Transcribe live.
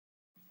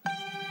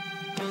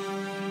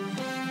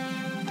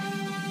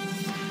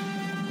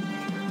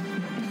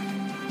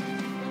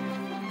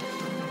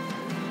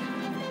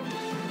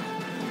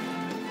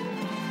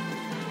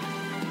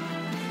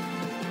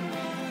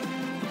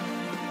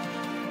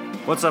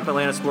What's up,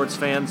 Atlanta sports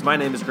fans? My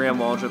name is Graham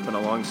Waldrop, and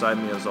alongside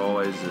me, as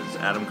always, is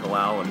Adam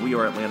Kalal, and we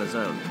are Atlanta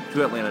Zone,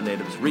 two Atlanta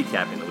natives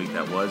recapping the week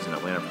that was in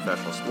Atlanta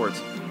professional sports,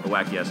 the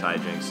wacky-ass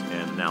hijinks,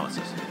 and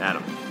analysis.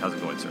 Adam, how's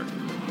it going, sir?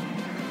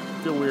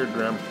 I feel weird,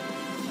 Graham.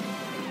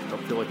 I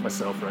don't feel like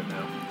myself right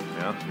now.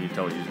 Yeah? Can you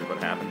tell the user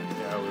what happened?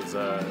 Yeah, I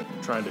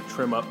was trying to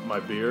trim up my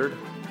beard,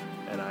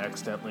 and I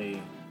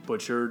accidentally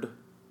butchered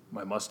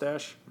my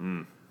mustache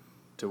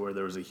to where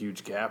there was a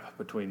huge gap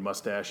between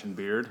mustache and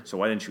beard. So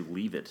why didn't you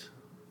leave it?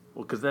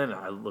 Well, because then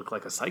I look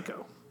like a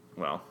psycho.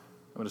 Well,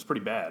 I mean, it's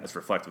pretty bad. that's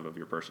reflective of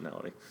your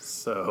personality.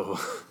 So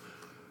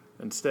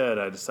instead,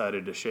 I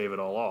decided to shave it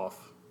all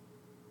off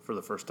for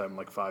the first time in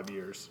like 5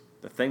 years.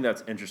 The thing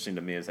that's interesting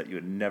to me is that you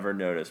would never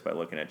notice by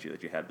looking at you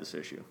that you had this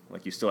issue.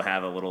 Like, you still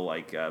have a little,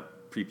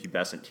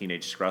 prepubescent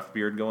teenage scruff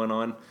beard going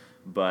on,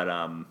 but...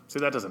 See,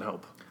 that doesn't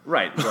help.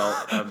 Right,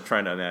 well, I'm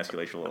trying to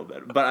emasculate you a little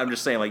bit. But I'm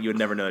just saying, you would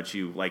never know that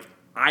you,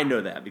 I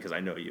know that because I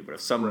know you, but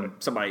if some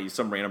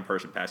random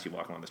person passed you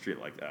walking on the street,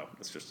 oh,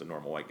 it's just a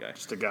normal white guy.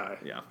 Just a guy.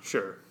 Yeah.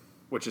 Sure.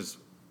 Which is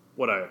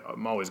what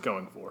I'm always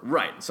going for.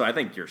 Right, so I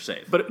think you're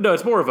safe. But no,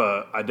 it's more of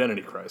a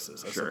identity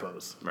crisis, I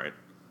suppose. Right.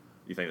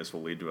 You think this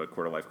will lead to a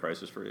quarter-life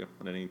crisis for you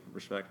in any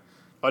respect?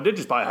 I did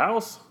just buy a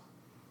house,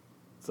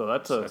 so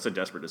that's a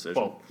desperate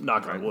decision. Well,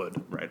 knock on wood.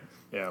 Right.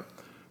 Yeah.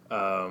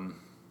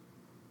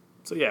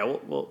 So yeah,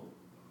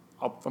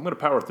 I'm going to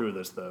power through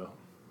this though.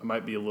 I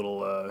might be a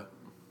little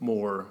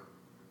more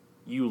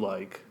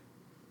you-like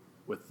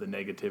with the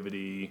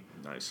negativity,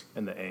 Nice,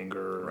 and the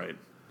anger, right,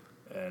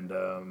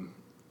 and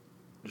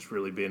just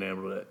really being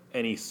able to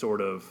any sort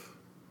of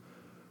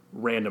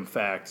random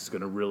fact is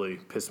going to really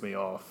piss me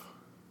off.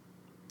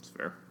 it's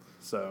fair.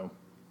 So,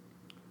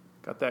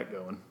 got that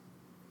going.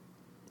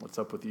 What's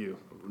up with you?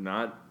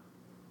 Not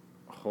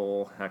a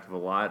whole heck of a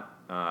lot.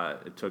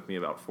 It took me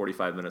about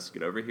 45 minutes to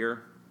get over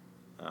here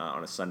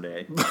on a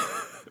Sunday.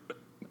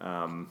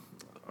 On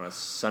a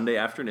Sunday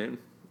afternoon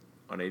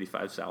on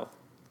 85 South.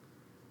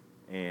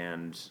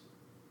 And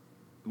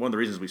one of the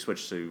reasons we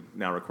switched to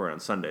now record on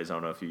Sundays, I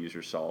don't know if you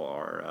users saw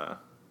our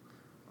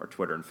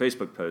Twitter and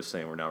Facebook posts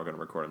saying we're now going to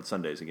record on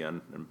Sundays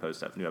again and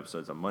post new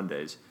episodes on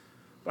Mondays.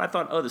 But I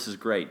thought, this is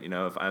great.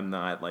 If I'm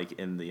not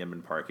in the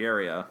Inman Park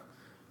area,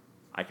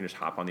 I can just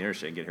hop on the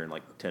interstate and get here in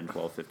 10,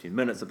 12, 15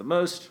 minutes at the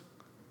most.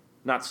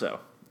 Not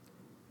so.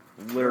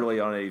 Literally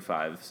on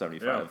 85,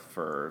 75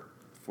 for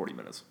 40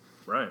 minutes.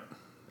 Right.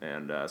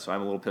 And so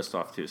I'm a little pissed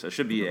off too. So it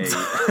should be it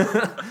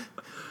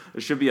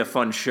should be a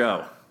fun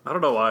show. I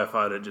don't know why I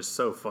find it just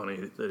so funny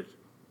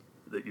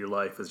that your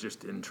life is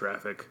just in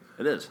traffic.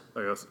 It is.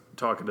 I was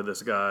talking to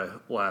this guy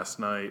last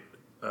night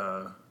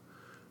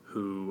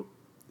who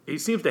he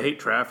seems to hate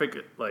traffic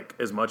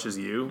as much as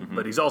you,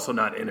 but he's also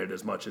not in it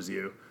as much as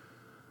you.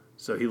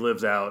 So he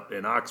lives out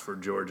in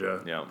Oxford,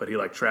 Georgia, but he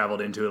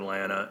traveled into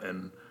Atlanta,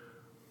 and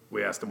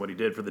we asked him what he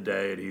did for the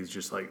day, and he's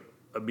just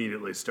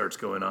immediately starts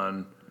going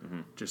on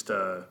just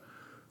a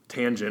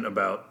tangent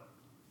about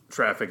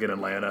traffic in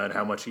Atlanta and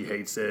how much he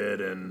hates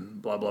it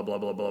and blah, blah, blah,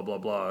 blah, blah, blah,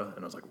 blah. And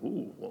I was like,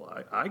 ooh, well,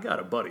 I got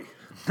a buddy.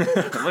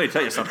 Let me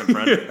tell you something,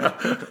 friend.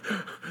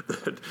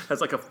 That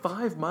has a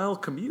 5-mile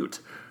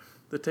commute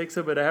that takes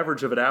him an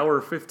average of an hour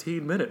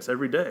 15 minutes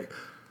every day,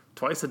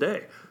 twice a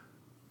day.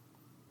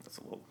 That's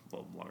a little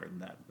longer than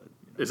that.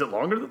 But, Is it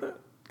longer than that?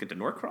 Get to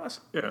Norcross?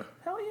 Yeah.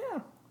 Hell yeah.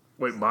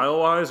 Wait,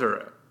 mile-wise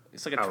or?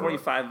 It's a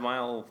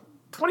 25-mile...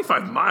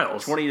 25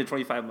 miles? 20 to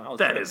 25 miles.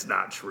 That is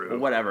not true. Well,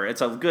 whatever.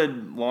 It's a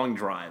good long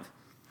drive.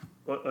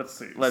 Let's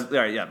see. All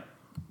right, yeah.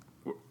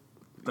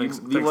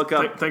 Thanks, look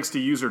up... Thanks to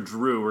user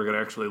Drew, we're going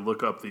to actually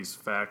look up these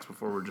facts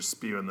before we're just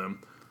spewing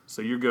them.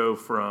 So you go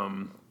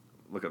from...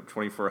 Look up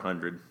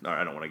 2400. All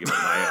right, I don't want to give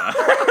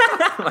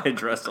up my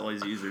address to all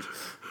these users.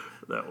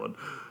 That one.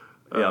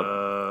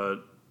 Yeah.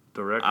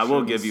 Directions. I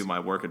will give you my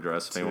work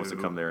address if anyone wants to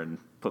come there and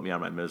put me out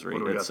of my misery.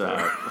 It's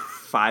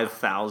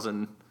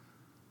 5,000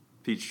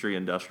 Peachtree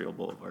Industrial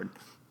Boulevard.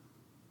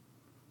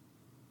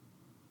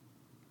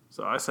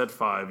 So I said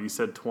 5. You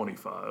said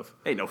 25.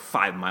 Ain't no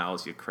 5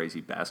 miles, you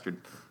crazy bastard.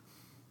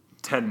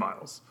 10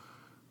 miles.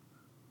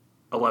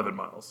 11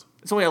 miles.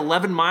 It's only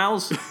 11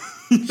 miles?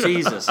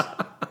 Jesus.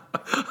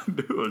 I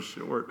knew it was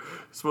short.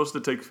 It's supposed to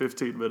take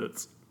 15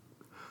 minutes.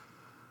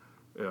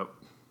 Yep.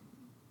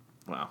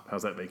 Wow.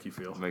 How's that make you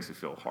feel? It makes me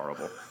feel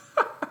horrible.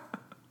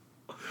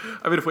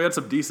 I mean, if we had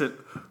some decent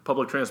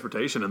public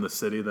transportation in the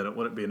city, then it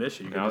wouldn't be an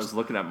issue. I was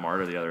looking at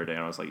MARTA the other day,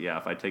 and I was like, yeah,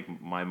 if I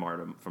take my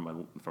MARTA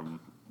from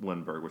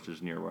Lindbergh, which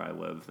is near where I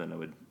live, then it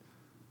would,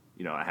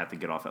 I have to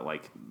get off at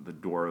the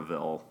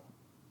Doraville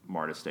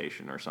MARTA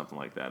station or something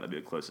like that. That'd be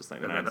the closest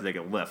thing. Then I have to take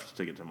a lift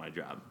to get to my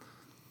job.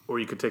 Or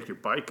you could take your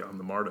bike on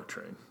the MARTA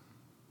train.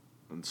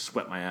 And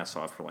sweat my ass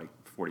off for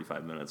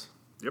 45 minutes.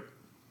 Yep.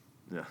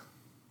 Yeah.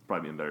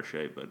 Probably be in better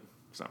shape, but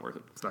it's not worth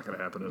it. It's not going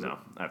to happen, is it? No.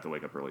 I have to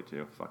wake up early,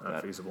 too. Fuck that.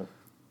 Not feasible.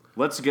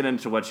 Let's get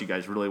into what you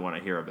guys really want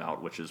to hear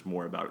about, which is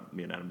more about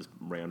me and Adam's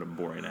random,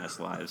 boring-ass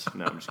lives.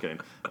 No, I'm just kidding.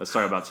 Let's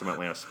talk about some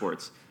Atlanta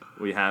sports.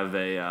 We have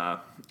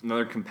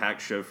another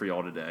compact show for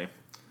y'all today.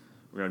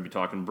 We're going to be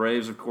talking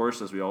Braves, of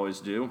course, as we always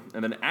do.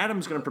 And then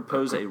Adam's going to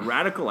propose a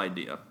radical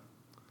idea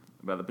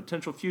about the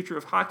potential future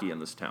of hockey in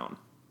this town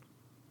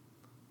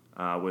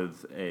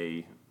with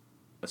a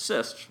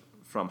assist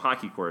from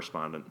hockey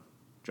correspondent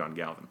John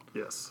Galvin.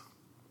 Yes.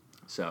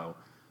 So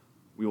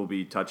we will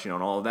be touching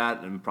on all of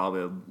that and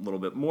probably a little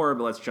bit more,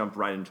 but let's jump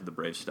right into the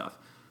Braves stuff.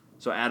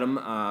 So,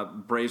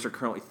 Adam, Braves are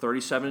currently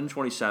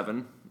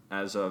 37-27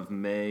 as of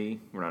May.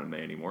 We're not in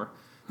May anymore.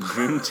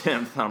 June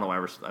 10th. I don't know why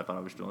I thought I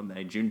was still in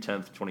May. June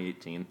 10th,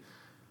 2018.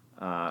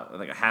 I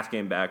think a half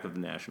game back of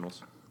the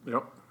Nationals.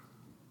 Yep.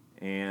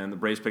 And the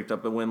Braves picked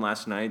up a win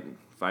last night,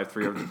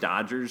 5-3 over the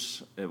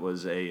Dodgers. It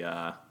was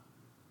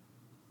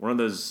one of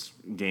those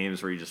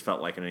games where you just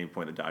felt like at any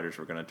point the Dodgers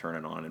were going to turn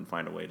it on and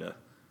find a way to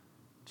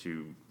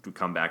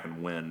come back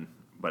and win.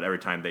 But every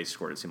time they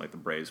scored, it seemed like the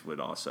Braves would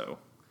also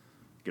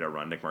get a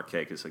run. Nick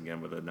Markakis, again,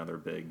 with another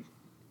big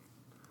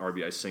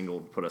RBI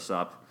single to put us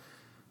up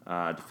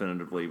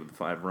definitively with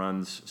 5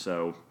 runs.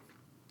 So,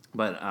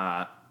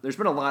 but there's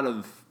been a lot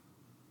of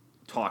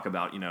talk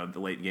about, the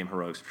late game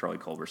heroics of Charlie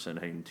Culberson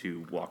hitting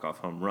 2 walk-off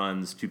home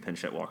runs, 2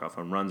 pinch hit walk-off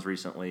home runs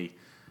recently,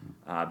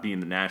 being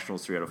the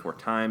Nationals 3 out of 4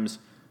 times.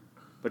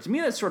 But to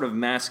me, that's sort of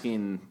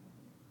masking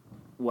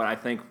what I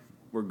think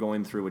we're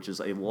going through, which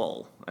is a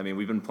lull. I mean,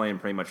 we've been playing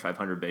pretty much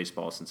 500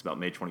 baseball since about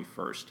May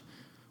 21st.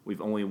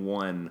 We've only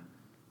won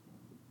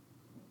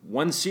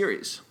one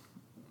series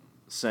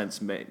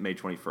since May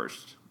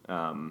 21st.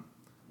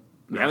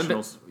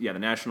 Nationals? The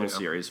National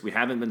Series. We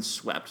haven't been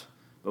swept,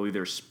 but we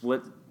either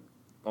split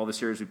all the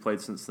series we played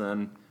since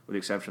then, with the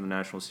exception of the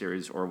National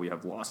Series, or we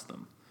have lost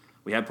them.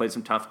 We have played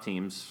some tough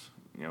teams.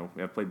 We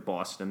have played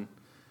Boston,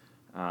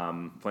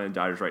 playing the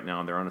Dodgers right now,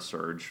 and they're on a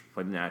surge.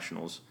 Played the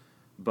Nationals.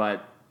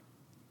 But,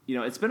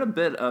 it's been a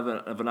bit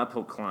of an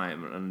uphill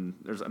climb, and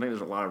I think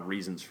there's a lot of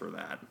reasons for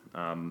that,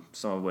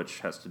 some of which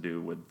has to do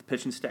with the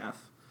pitching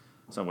staff,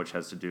 some of which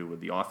has to do with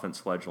the offense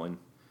fledgling,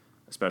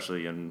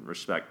 especially in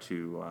respect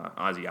to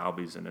Ozzie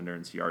Albies and Ender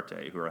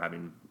Inciarte, who are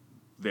having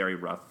very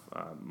rough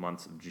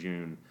months of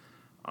June.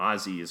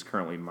 Ozzie is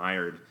currently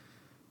mired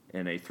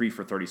in a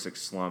 3-for-36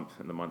 slump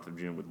in the month of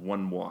June with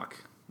 1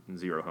 walk and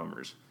 0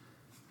 homers.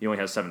 He only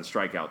has 7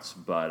 strikeouts,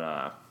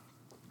 but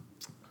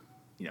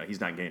he's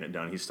not getting it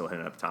done. He's still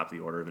hitting up top of the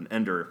order. And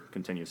Ender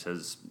continues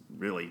his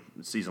really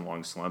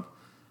season-long slump.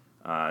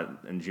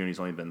 In June, he's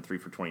only been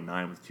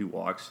 3-for-29 with 2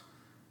 walks.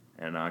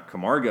 And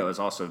Camargo has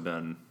also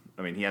been,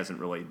 he hasn't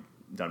really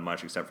done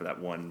much except for that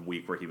 1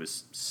 week where he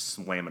was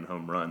slamming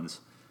home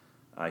runs.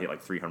 He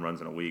had 3 home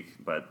runs in a week.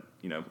 But,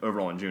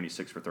 overall in June, he's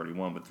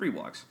 6-for-31 with 3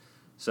 walks.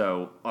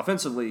 So,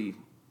 offensively,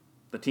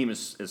 the team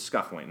is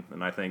scuffling.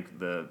 And I think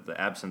the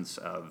absence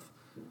of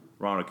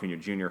Ronald Acuna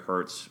Jr.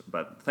 hurts.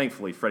 But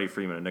thankfully, Freddie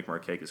Freeman and Nick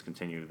Markakis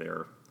continue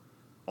their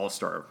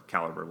all-star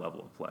caliber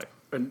level of play.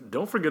 And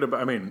don't forget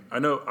about, I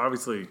know,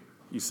 obviously,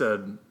 you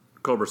said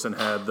Culberson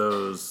had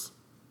those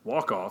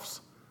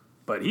walk-offs,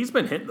 but he's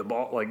been hitting the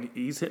ball,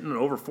 he's hitting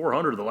over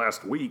 400 the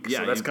last week,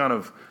 so that's kind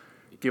of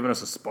given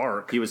us a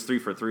spark. He was 3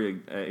 for 3.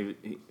 I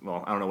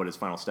don't know what his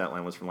final stat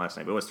line was from last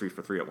night, but it was 3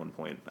 for 3 at one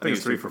point. I think it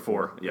was 3 for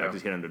 4. Yeah,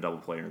 because he hit into double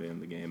play near the end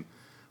of the game.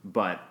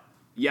 But,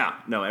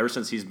 ever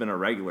since he's been a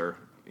regular,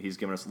 he's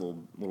given us a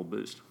little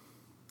boost.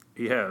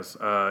 He has.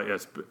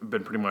 It's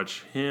been pretty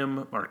much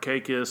him,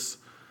 Markakis,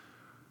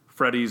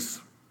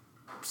 Freddie's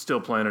still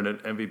playing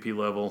at MVP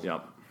level.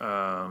 Yep.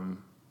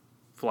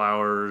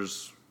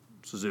 Flowers,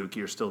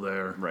 Suzuki are still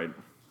there. Right.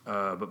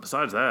 But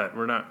besides that,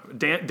 we're not.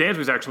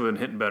 Dansby's actually been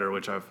hitting better,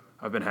 which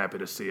I've been happy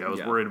to see. I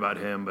was worried about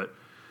him, but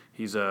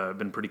he's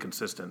been pretty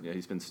consistent. Yeah,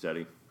 he's been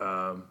steady.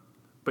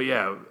 But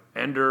yeah,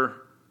 Ender,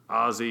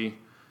 Ozzie,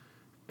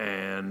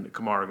 and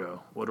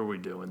Camargo. What are we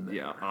doing there?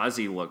 Yeah,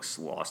 Ozzie looks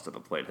lost at the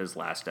plate. His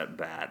last at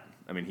bat.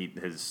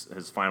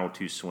 His final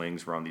 2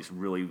 swings were on these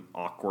really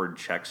awkward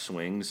check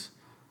swings,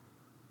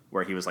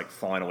 where he was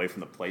falling away from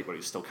the plate, but he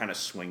was still kind of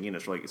swinging.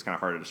 It's kind of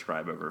hard to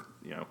describe over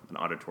an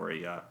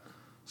auditory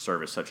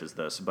service such as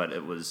this, but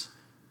it was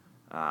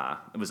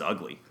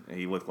ugly.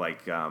 He looked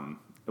like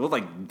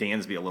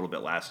Dansby a little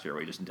bit last year,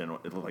 where he just didn't.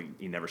 It looked like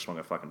he never swung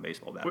a fucking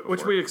baseball bat.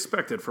 Which we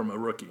expected from a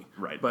rookie,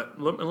 right?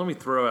 But let me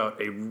throw out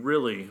a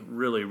really,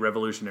 really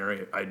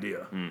revolutionary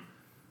idea.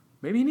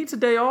 Maybe he needs a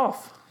day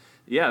off.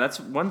 Yeah, that's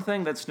one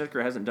thing that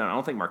Snitker hasn't done. I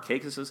don't think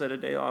Markakis has had a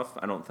day off.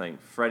 I don't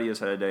think Freddie has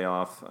had a day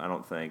off. I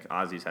don't think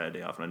Ozzie's had a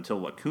day off. And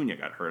until Acuna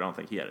got hurt, I don't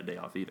think he had a day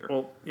off either.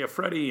 Well, yeah,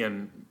 Freddie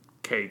and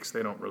Cakes,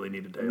 they don't really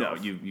need a day off. No,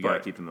 you got to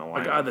keep them in the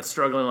lineup. A guy that's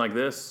struggling like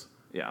this,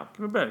 yeah,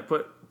 give him a bet.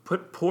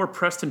 Put poor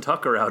Preston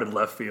Tucker out in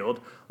left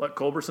field. Let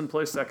Culberson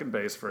play second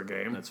base for a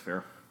game. That's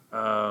fair.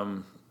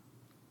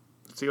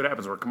 See what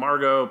happens. Or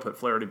Camargo, put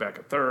Flaherty back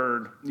at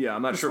third. Yeah,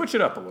 I'm not sure. Switch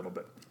it up a little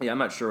bit. Yeah, I'm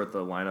not sure what the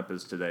lineup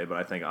is today, but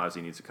I think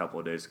Ozzie needs a couple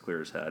of days to clear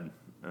his head,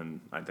 and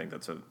I think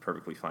that's a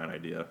perfectly fine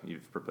idea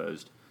you've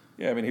proposed.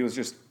 Yeah, he was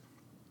just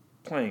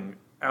playing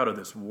out of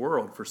this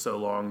world for so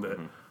long that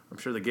I'm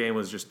sure the game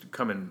was just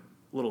coming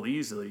a little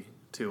easily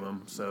to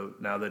him. So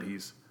now that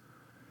he's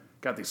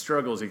got these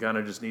struggles, he kind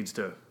of just needs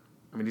to.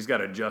 He's got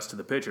to adjust to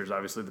the pitchers.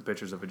 Obviously, the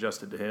pitchers have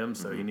adjusted to him,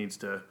 so he needs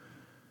to,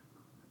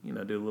 do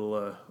a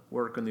little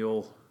work in the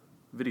old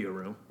video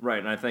room. Right,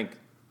 and I think,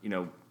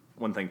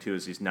 one thing, too,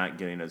 is he's not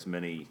getting as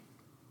many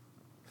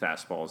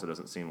fastballs. It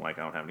doesn't seem like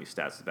I don't have any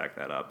stats to back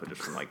that up, but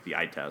just from like the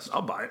eye test.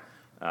 I'll buy it.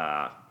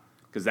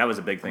 Because that was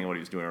a big thing what he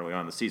was doing early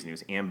on in the season. He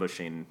was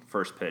ambushing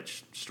first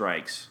pitch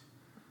strikes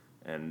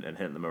and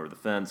hitting them over the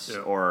fence,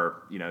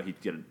 or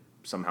he'd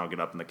somehow get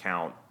up in the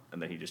count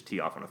and then he'd just tee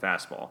off on a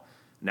fastball.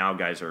 Now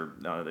guys are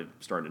they're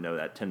starting to know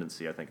that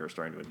tendency. I think are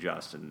starting to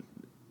adjust, and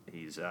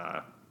he's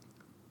I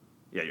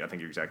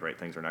think you're exactly right.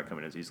 Things are not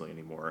coming as easily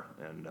anymore,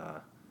 and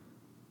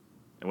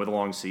with a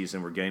long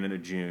season, we're getting into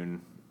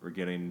June. We're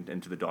getting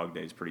into the dog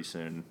days pretty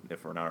soon,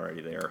 if we're not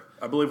already there.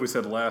 I believe we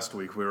said last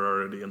week we were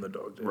already in the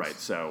dog days. Right,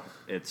 so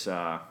it's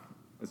going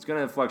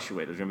to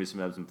fluctuate. There's going to be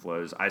some ebbs and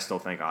flows. I still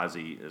think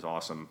Ozzie is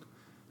awesome,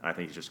 and I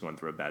think he's just going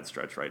through a bad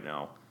stretch right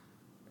now.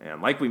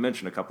 And like we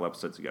mentioned a couple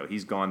episodes ago,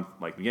 he's gone,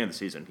 like, beginning of the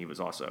season, he was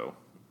also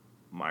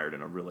mired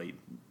in a really,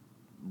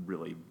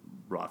 really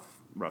rough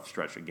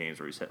stretch of games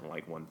where he's hitting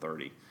like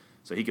 130.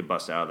 So he could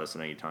bust out of this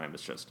at any time.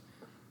 It's just,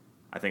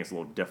 I think it's a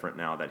little different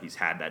now that he's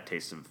had that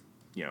taste of,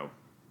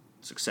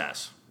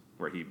 success,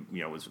 where he,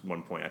 was at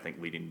one point, I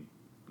think, leading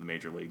the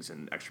major leagues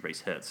in extra base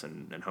hits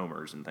and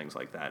homers and things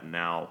like that. And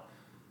now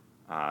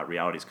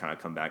reality's kind of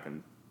come back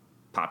and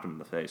popped him in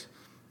the face.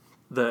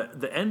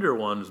 The Ender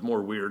one is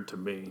more weird to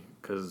me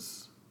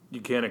because you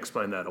can't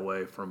explain that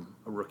away from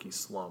a rookie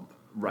slump.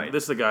 Right.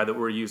 This is a guy that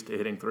we're used to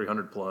hitting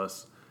 300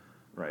 plus.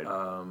 Right.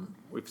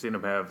 We've seen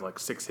him have like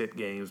 6-hit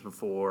games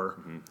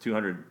before.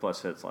 200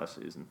 plus hits last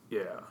season.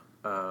 Yeah.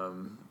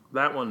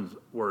 That one's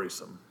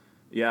worrisome.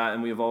 Yeah,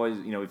 and we've always,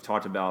 we've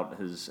talked about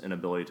his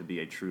inability to be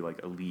a true,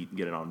 like, elite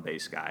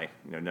get-it-on-base guy.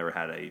 Never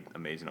had a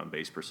amazing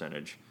on-base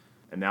percentage.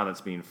 And now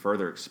that's being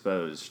further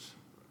exposed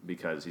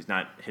because he's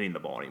not hitting the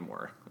ball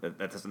anymore.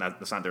 That's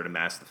not there to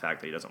mask the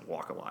fact that he doesn't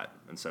walk a lot.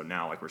 And so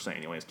now, like we're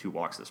saying, he only has 2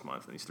 walks this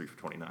month, and he's 3 for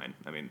 29.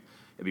 I mean,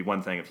 it'd be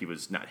one thing if he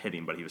was not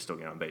hitting, but he was still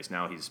getting on base.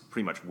 Now he's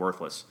pretty much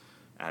worthless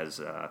as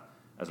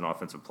an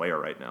offensive player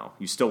right now.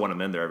 You still want him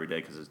in there every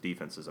day because his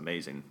defense is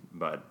amazing.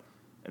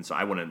 And so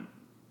I wouldn't,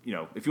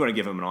 if you want to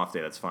give him an off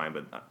day, that's fine.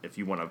 But if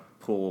you want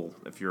to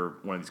if you're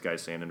one of these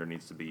guys saying Ender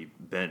needs to be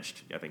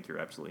benched, I think you're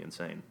absolutely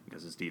insane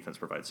because his defense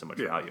provides so much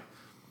value.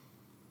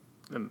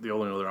 And the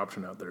only other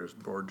option out there is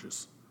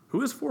Borges,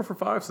 who is 4 for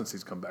 5 since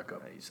he's come back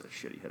up. He's a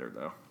shitty hitter,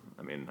 though.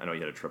 I mean, I know he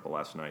had a triple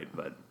last night,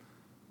 but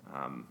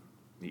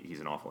he's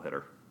an awful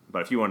hitter.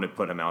 But if you wanted to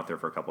put him out there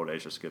for a couple of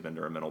days just to give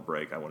Ender a mental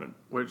break, I wouldn't.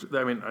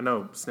 I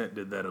know Snit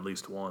did that at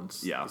least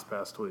once this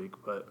past week.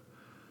 But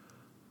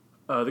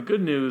the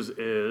good news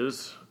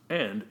is,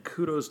 and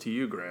kudos to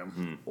you,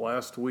 Graham.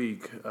 Last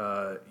week,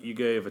 you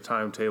gave a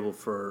timetable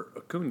for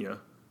Acuna,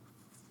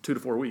 2 to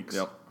 4 weeks.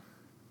 Yep.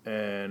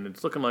 And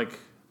it's looking like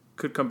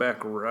could come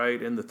back right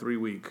in the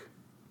 3-week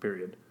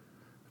period.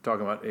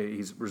 Talking about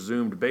he's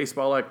resumed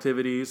baseball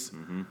activities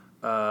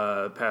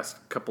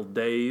past couple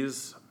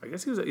days. I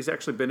guess he's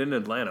actually been in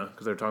Atlanta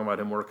because they're talking about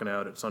him working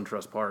out at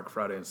SunTrust Park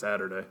Friday and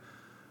Saturday,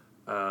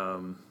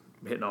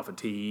 hitting off a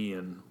tee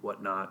and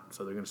whatnot.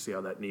 So they're going to see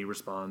how that knee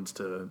responds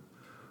to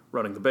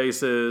running the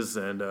bases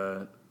and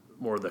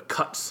more of the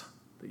cuts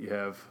that you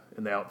have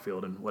in the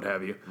outfield and what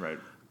have you. Right.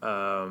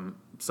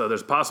 So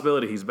there's a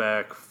possibility he's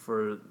back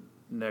for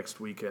next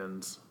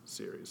weekend's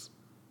series,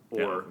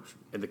 or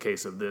in the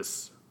case of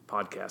this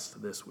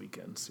podcast, this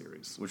weekend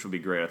series. Which would be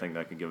great. I think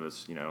that could give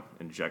us,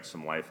 inject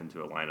some life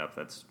into a lineup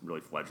that's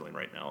really fledgling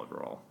right now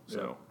overall.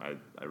 So I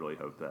really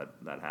hope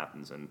that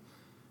happens. And,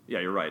 yeah,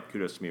 you're right.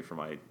 Kudos to me for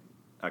my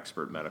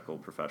expert medical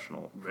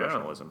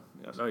professionalism.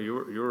 Yes. No, you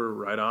were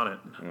right on it.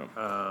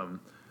 Yeah.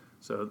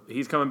 So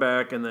he's coming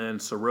back, and then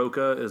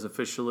Soroka is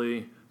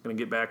officially going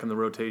to get back in the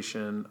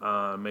rotation,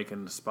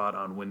 making a spot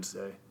on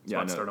Wednesday.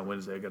 Start on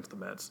Wednesday against the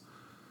Mets.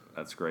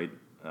 That's great.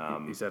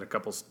 He's had a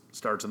couple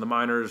starts in the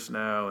minors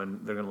now,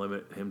 and they're going to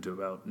limit him to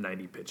about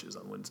 90 pitches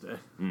on Wednesday.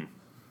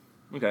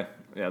 Okay.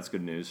 Yeah, that's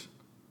good news.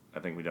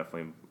 I think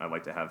I'd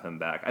like to have him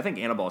back. I think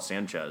Anibal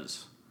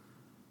Sanchez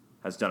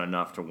has done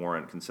enough to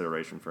warrant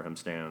consideration for him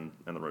staying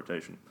in the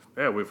rotation.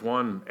 Yeah, we've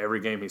won every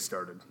game he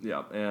started.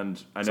 Yeah,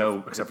 and I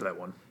know... Except for that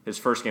one. His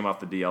first game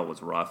off the DL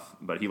was rough,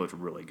 but he looked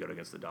really good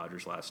against the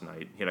Dodgers last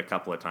night. He had a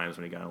couple of times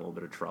when he got in a little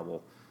bit of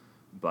trouble.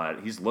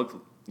 But he's looked,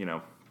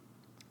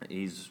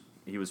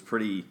 he was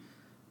pretty...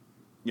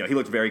 he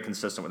looked very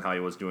consistent with how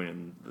he was doing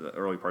in the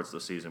early parts of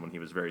the season when he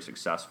was very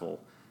successful.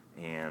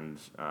 And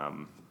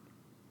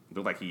it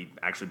looked like he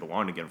actually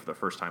belonged again for the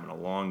first time in a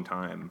long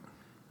time.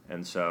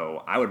 And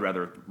so I would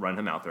rather run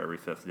him out there every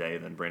 5th day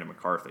than Brandon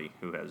McCarthy,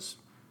 who has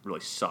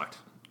really sucked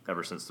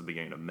ever since the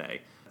beginning of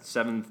May.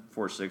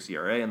 7.46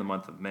 ERA in the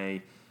month of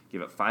May,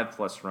 gave up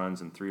 5+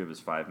 runs in 3 of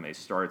his 5 May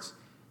starts,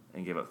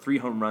 and gave up 3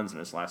 home runs in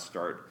his last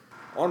start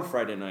on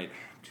Friday night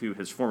to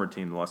his former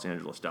team, the Los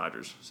Angeles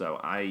Dodgers. So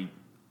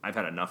I've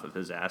had enough of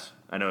his ass.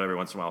 I know every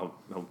once in a while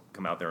he'll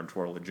come out there and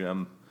twirl a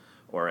gem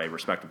or a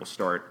respectable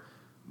start,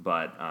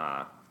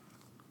 but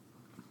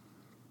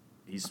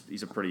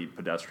he's a pretty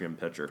pedestrian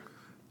pitcher.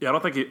 Yeah, I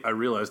don't think I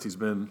realized he's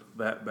been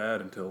that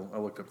bad until I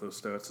looked up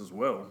those stats as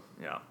well.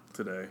 Yeah.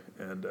 Today,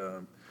 and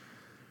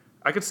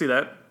I could see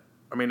that.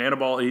 I mean,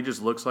 Anibal, he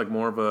just looks like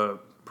more of a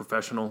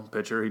professional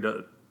pitcher. He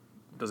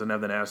Doesn't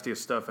have the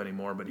nastiest stuff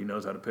anymore, but he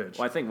knows how to pitch.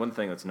 Well, I think one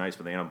thing that's nice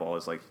with Anibal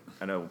is, like,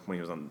 I know when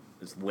he was on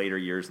his later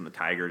years in the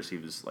Tigers, he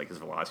was, like, his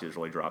velocity was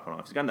really dropping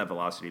off. He's gotten that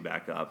velocity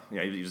back up. You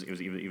know,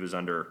 he was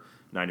under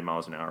 90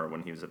 miles an hour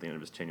when he was at the end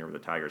of his tenure with the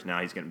Tigers. Now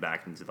he's getting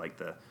back into, like,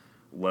 the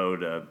low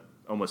to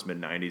almost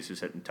mid-90s. He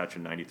was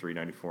touching 93,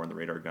 94 on the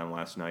radar gun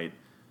last night.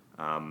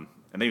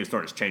 And then he was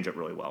throwing his changeup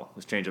really well.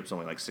 His changeup's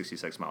only like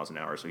 66 miles an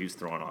hour, so he was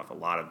throwing off a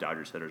lot of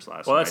Dodgers hitters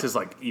last night. Well, that's his,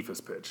 like,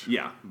 eephus pitch.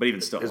 Yeah, but even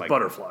still. His like,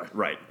 butterfly.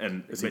 Right.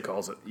 And as he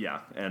calls it.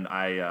 Yeah, and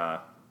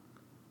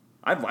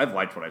I've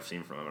liked what I've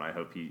seen from him, and I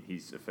hope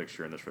he's a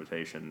fixture in this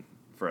rotation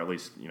for at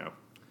least, you know,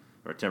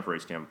 from a temporary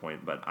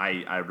standpoint. But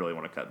I really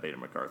want to cut Bader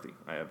McCarthy.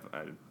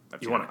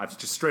 You want to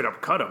just straight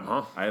up cut him,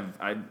 huh?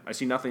 I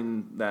see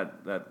nothing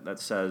that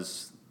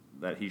says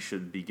that he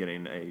should be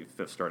getting a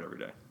fifth start every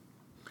day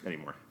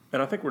anymore.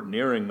 And I think we're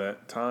nearing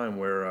that time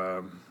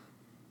where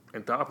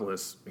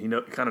Anthopoulos,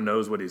 kind of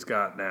knows what he's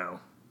got now.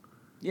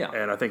 Yeah.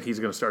 And I think he's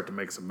going to start to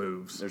make some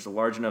moves. There's a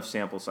large enough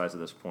sample size at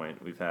this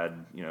point. We've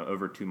had, you know,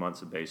 over 2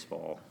 months of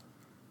baseball.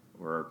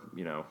 We're,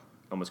 you know,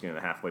 almost getting to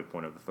the halfway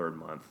point of the third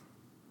month.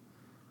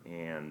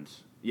 And,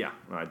 yeah,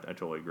 I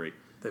totally agree.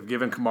 They've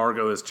given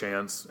Camargo his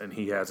chance, and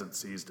he hasn't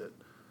seized it.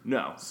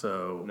 No.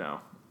 So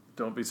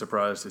don't be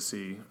surprised to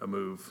see a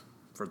move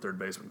for third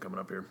baseman coming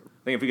up here.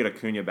 I think if we get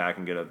Acuna back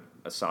and get a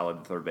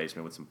solid third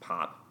baseman with some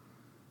pop,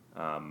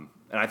 and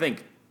I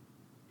think,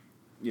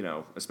 you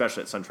know,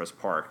 especially at SunTrust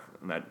Park,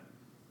 in that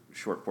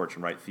short porch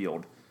in right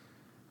field,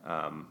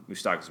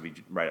 Moustakas will be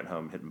right at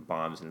home hitting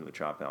bombs into the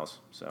chop house.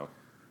 So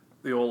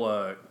the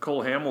old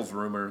Cole Hamels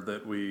rumor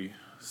that we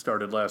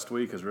started last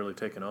week has really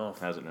taken off.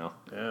 Has it now?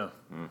 Yeah.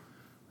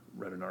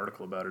 Read an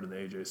article about it in the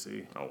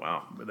AJC. Oh,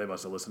 wow. But they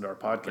must have listened to our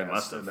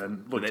podcast and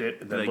then looked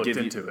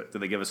into it.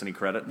 Did they give us any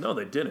credit? No,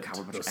 they didn't. God,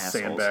 we're a bunch of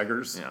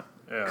sandbaggers. Yeah.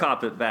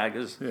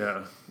 Carpetbaggers.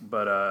 Yeah.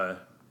 But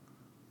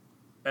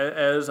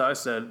as I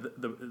said,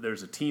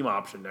 there's a team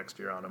option next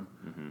year on him.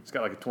 Mm-hmm. It's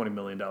got like a $20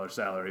 million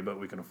salary, but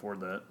we can afford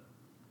that.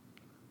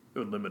 It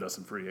would limit us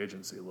in free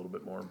agency a little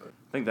bit more. But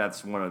I think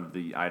that's one of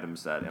the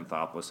items that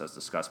Anthopoulos has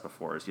discussed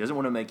before is he doesn't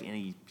want to make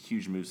any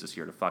huge moves this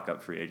year to fuck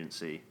up free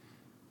agency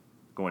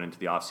going into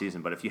the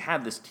offseason. But if you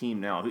have this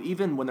team now, who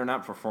even when they're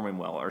not performing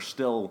well, are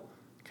still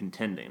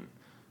contending,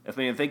 if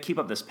they keep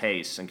up this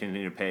pace and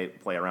continue to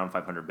play around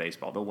 500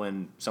 baseball, they'll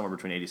win somewhere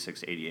between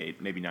 86 to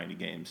 88, maybe 90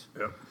 games.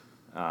 Yep.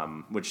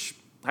 Which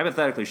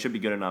hypothetically should be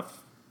good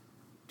enough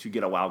to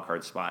get a wild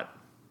card spot,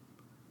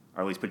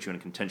 or at least put you in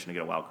contention to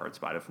get a wild card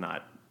spot, if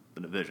not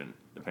the division,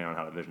 depending on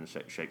how the division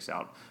shakes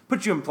out.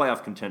 Put you in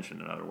playoff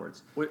contention, in other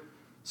words.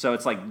 So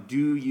it's like,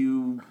 do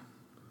you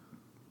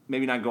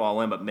maybe not go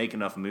all in, but make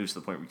enough moves to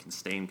the point where you can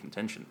stay in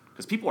contention?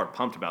 Because people are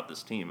pumped about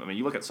this team. I mean,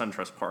 you look at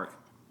SunTrust Park.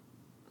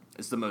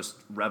 It's the most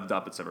revved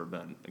up it's ever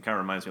been. It kind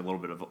of reminds me a little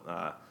bit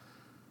of,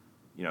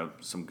 you know,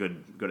 some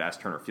good-ass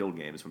Turner Field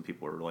games when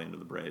people were really into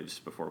the Braves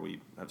before we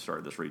have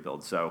started this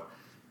rebuild. So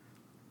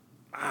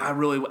I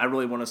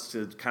really want us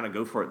to kind of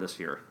go for it this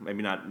year.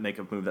 Maybe not make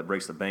a move that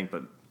breaks the bank,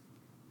 but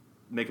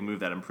make a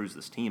move that improves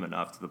this team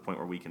enough to the point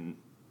where we can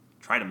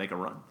try to make a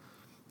run.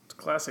 It's a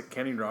classic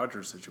Kenny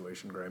Rogers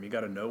situation, Graham. You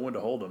got to know when to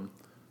hold him,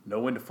 know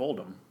when to fold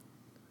him.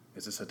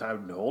 Is this a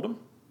time to hold him?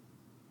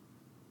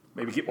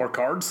 Maybe get more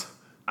cards?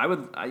 I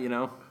would,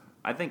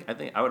 I think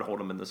I would hold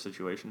him in this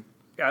situation.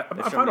 Yeah,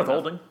 I'm fine with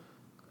holding.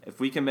 If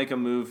we can make a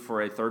move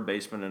for a third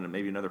baseman and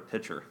maybe another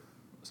pitcher,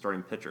 a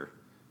starting pitcher,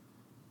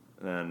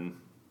 then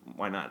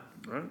why not?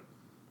 Right.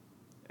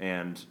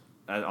 And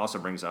that also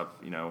brings up,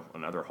 you know,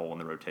 another hole in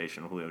the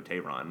rotation, Julio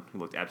Teheran, who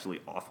looked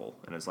absolutely awful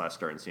in his last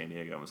start in San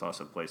Diego and was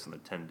also placed on the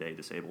 10-day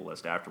disabled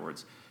list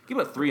afterwards. Give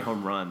up 3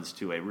 home runs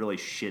to a really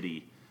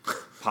shitty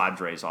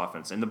Padres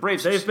offense. And the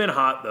Braves... They've been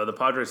hot, though. The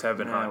Padres have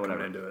been hot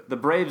coming into it. The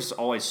Braves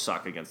always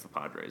suck against the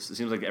Padres. It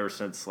seems like ever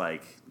since,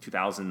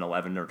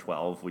 2011 or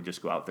 12, we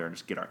just go out there and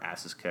just get our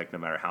asses kicked no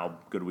matter how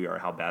good we are,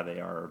 how bad they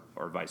are,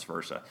 or vice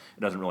versa. It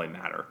doesn't really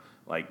matter.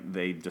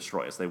 They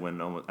destroy us. They win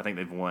I think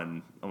they've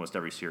won almost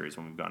every series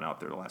when we've gone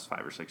out there the last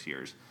 5 or 6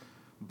 years.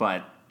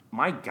 But,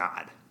 my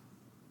God...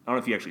 I don't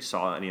know if you actually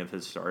saw any of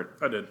his start.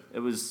 I did.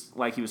 It was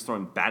like he was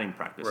throwing batting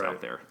practice out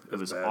there. It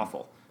was bad.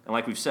 Awful. And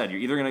like we've said, you're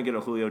either going to get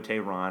a Julio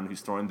Teheran who's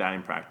throwing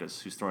batting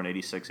practice, who's throwing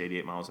 86,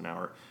 88 miles an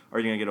hour, or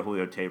you're going to get a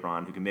Julio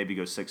Teheran who can maybe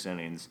go 6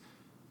 innings,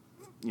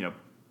 you know,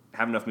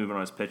 have enough movement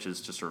on his pitches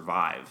to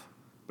survive.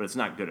 But it's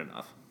not good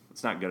enough.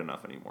 It's not good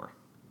enough anymore.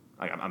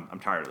 I'm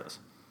tired of this.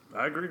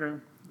 I agree,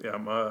 Graham. Yeah,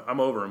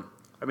 I'm over him.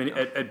 I mean,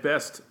 at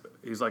best,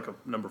 he's like a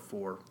number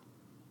 4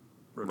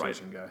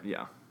 rotation guy.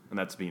 Yeah, and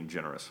that's being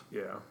generous.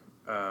 Yeah.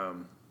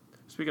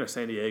 Speaking of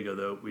San Diego,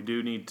 though, we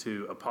do need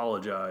to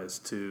apologize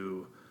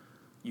to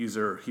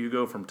user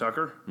Hugo from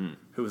Tucker,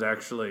 who was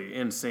actually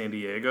in San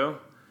Diego,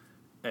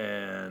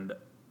 and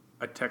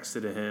I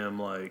texted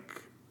him a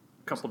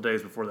couple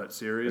days before that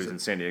series. He's in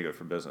San Diego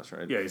for business,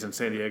 right? Yeah, he's in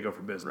San Diego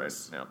for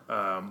business. Right.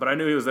 Yeah. But I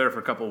knew he was there for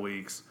a couple of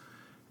weeks,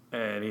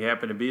 and he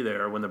happened to be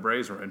there when the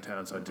Braves were in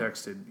town, so I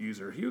texted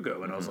user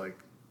Hugo, and I was like,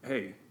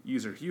 hey,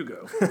 user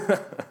Hugo,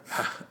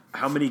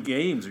 how many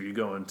games are you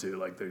going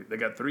to? They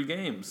got 3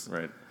 games.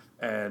 Right.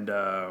 And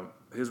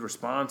his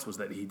response was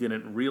that he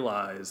didn't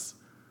realize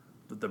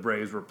that the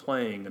Braves were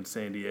playing in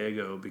San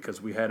Diego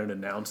because we hadn't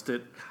announced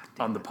it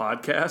on the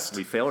podcast.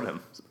 We failed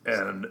him.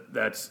 And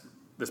this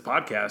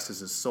podcast is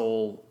his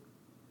sole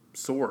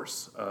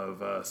source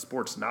of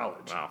sports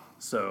knowledge. Wow.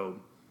 So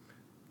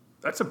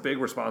that's a big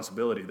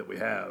responsibility that we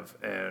have,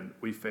 and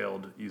we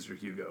failed user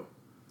Hugo.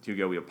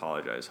 Hugo, we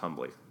apologize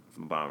humbly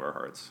from the bottom of our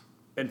hearts.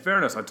 In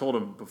fairness, I told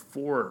him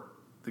before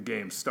the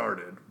game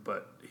started,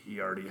 but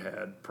he already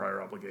had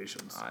prior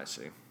obligations. I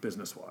see.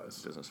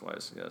 Business-wise.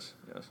 Business-wise, yes.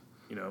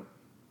 You know,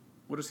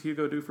 what does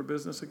Hugo do for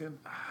business again?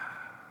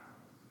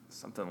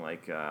 Something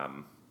like, I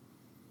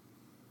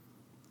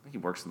think he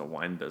works in the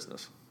wine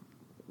business.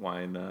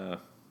 Wine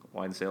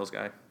sales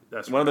guy.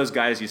 That's one of those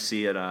guys you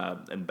see at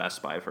in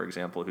Best Buy, for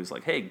example, who's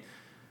like, hey,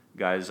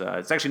 guys,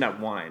 it's actually not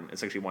wine.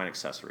 It's actually wine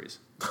accessories.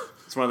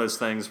 It's one of those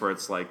things where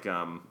it's like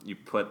you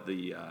put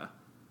the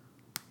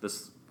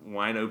this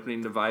wine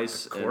opening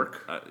device.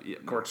 Cork?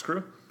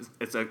 Corkscrew?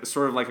 It's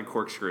sort of like a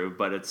corkscrew,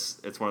 but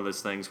it's one of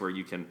those things where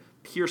you can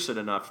pierce it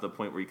enough to the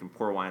point where you can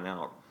pour wine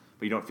out,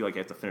 but you don't feel like you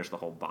have to finish the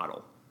whole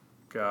bottle.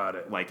 Got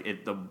it. Like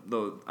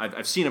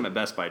I've seen them at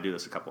Best Buy do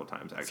this a couple of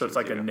times, actually. So it's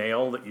like a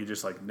nail that you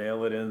just like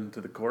nail it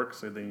into the cork,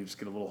 so then you just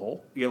get a little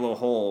hole? You get a little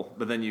hole,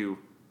 but then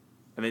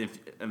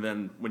and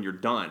then when you're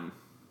done,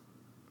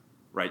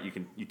 right,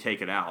 you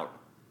take it out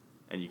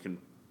and you can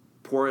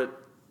pour it,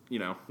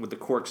 with the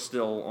cork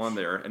still on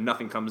there, and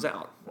nothing comes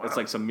out. Wow. It's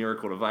like some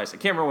miracle device. I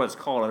can't remember what it's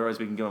called, otherwise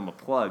we can give them a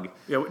plug.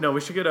 Yeah, no, we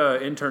should get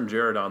intern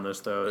Jared on this,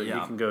 though.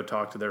 Yeah. He can go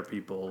talk to their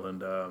people.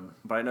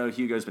 But I know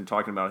Hugo's been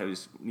talking about how he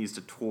needs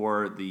to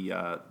tour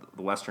the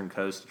Western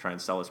Coast to try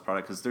and sell his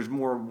product, because there's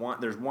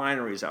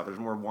wineries out there. There's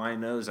more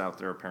winos out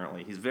there,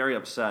 apparently. He's very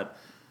upset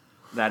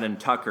that in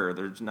Tucker,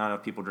 there's not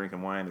enough people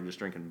drinking wine, they're just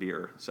drinking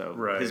beer. So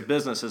His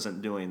business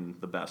isn't doing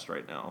the best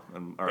right now.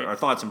 And our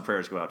thoughts and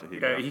prayers go out to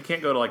Hugo. Yeah, he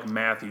can't go to like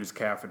Matthew's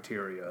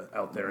Cafeteria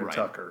out there in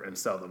Tucker and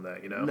sell them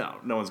that,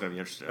 No one's going to be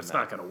interested in that. It's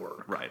not going to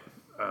work. Right.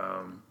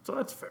 So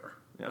that's fair.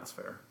 Yeah. That's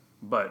fair.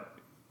 But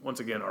once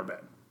again, our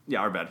bad. Yeah,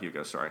 our bad,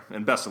 Hugo, sorry.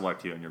 And best of luck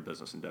to you in your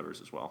business endeavors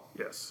as well.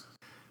 Yes.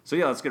 So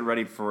yeah, let's get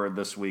ready for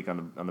this week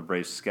on the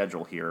Braves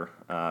schedule here.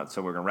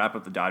 So we're going to wrap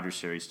up the Dodgers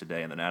series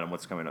today, and then Adam,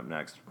 what's coming up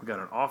next? We got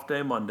an off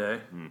day Monday.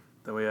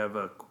 Then we have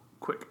a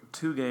quick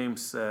 2-game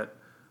set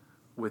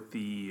with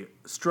the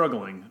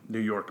struggling New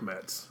York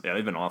Mets. Yeah,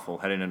 they've been awful.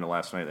 Heading into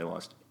last night, they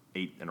lost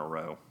 8 in a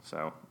row.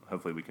 So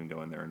hopefully we can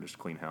go in there and just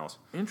clean house.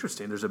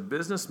 Interesting. There's a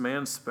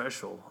businessman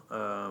special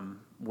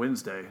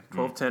Wednesday,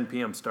 12:10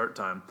 p.m. start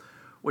time,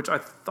 which I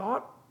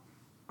thought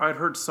I'd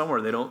heard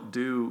somewhere they don't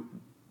do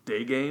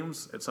day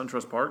games at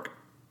SunTrust Park.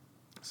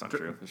 It's not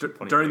true.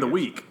 During the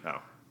week. Oh.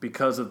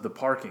 Because of the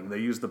parking. They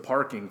use the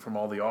parking from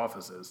all the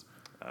offices.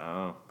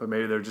 Oh. But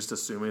maybe they're just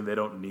assuming they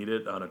don't need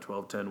it on a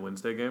 12:10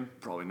 Wednesday game.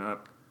 Probably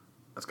not.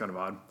 That's kind of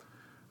odd.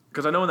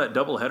 Because I know in that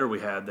doubleheader we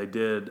had, they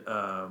did. It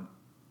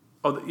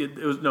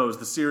was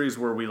the series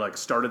where we like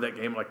started that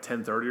game at like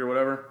 10:30 or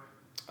whatever.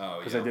 Oh,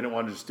 Because they didn't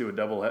want to just do a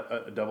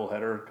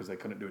doubleheader because they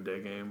couldn't do a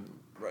day game.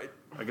 Right.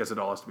 I guess it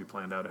all has to be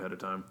planned out ahead of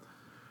time.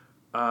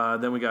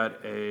 Then we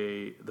got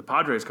the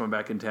Padres coming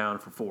back in town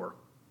for 4.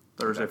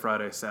 Thursday,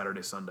 Friday,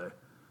 Saturday, Sunday.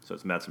 So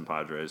it's Mets and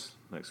Padres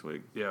next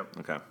week. Yeah.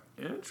 Okay.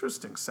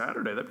 Interesting.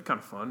 Saturday. That'd be kind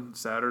of fun.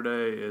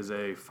 Saturday is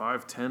a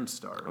 5:10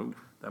 start. Ooh.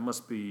 That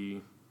must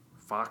be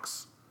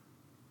Fox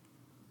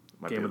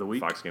Might game be of the week.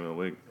 Fox game of the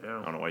week. Yeah.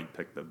 I don't know why you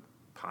picked the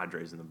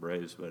Padres and the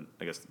Braves, but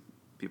I guess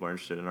people are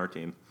interested in our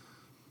team.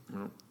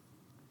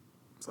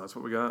 So that's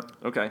what we got.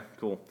 Okay,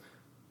 cool.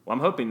 Well, I'm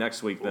hoping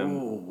next week then.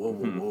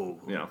 Whoa.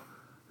 Yeah.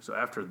 So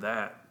after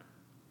that,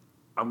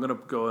 I'm going to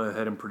go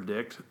ahead and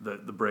predict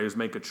that the Braves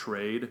make a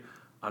trade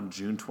on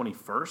June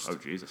 21st. Oh,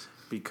 Jesus.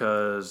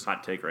 Because,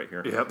 Hot take right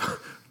here. yep,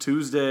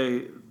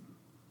 Tuesday,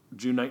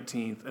 June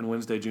 19th, and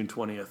Wednesday, June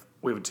 20th,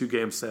 we have a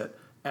 2-game set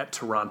at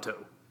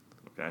Toronto.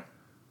 Okay.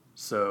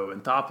 So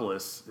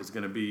Anthopoulos is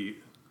going to be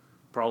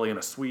probably in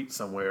a suite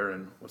somewhere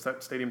in, what's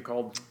that stadium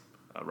called?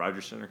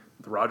 Rogers Center.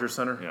 The Rogers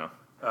Center?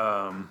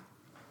 Yeah.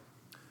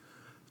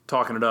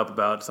 Talking it up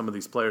about some of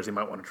these players he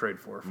might want to trade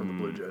for from the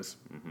Blue Jays.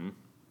 Mm-hmm.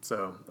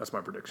 So that's my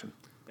prediction.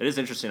 It is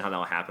interesting how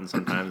that'll happen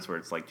sometimes where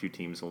it's like two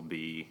teams will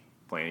be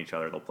playing each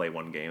other. They'll play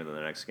one game, and then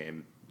the next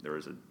game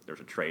there's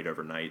a trade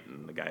overnight,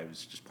 and the guy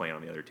who's just playing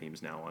on the other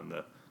team's now on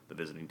the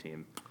visiting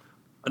team.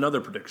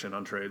 Another prediction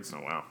on trades.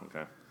 Oh, wow.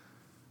 Okay.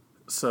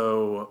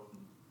 So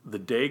the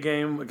day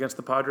game against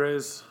the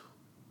Padres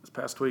this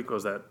past week,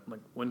 was that like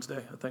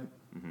Wednesday, I think?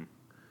 Mm-hmm.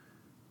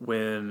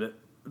 When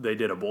they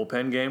did a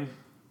bullpen game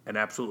and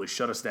absolutely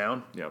shut us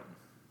down. Yep.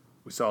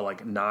 We saw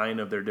like 9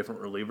 of their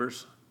different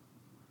relievers.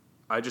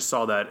 I just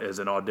saw that as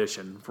an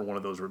audition for one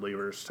of those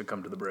relievers to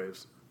come to the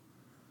Braves.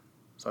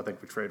 So I think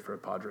we trade for a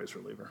Padres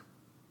reliever.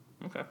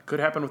 Okay.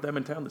 Could happen with them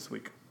in town this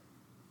week.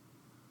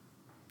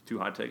 2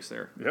 hot takes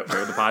there. Yep. Trade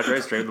with the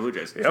Padres, trade with the Blue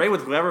Jays. Yep. Trade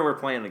with whoever we're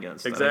playing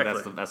against. Exactly.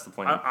 I think that's the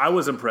plan. I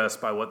was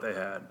impressed by what they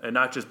had. And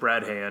not just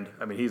Brad Hand.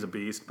 I mean, he's a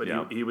beast, but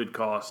Yeah. he would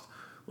cost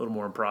a little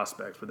more in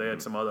prospects. But they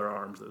had some other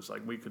arms that was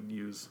like, we could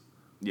use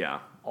Yeah.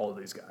 all of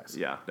these guys.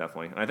 Yeah,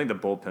 definitely. And I think the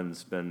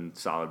bullpen's been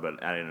solid,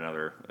 but adding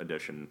another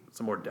addition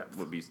Some more depth.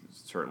 would be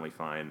certainly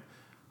fine.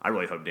 I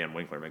really hope Dan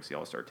Winkler makes the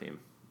All-Star team.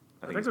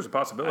 I think there's a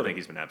possibility. I think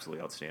he's been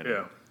absolutely outstanding.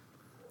 Yeah.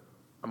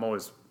 I'm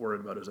always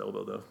worried about his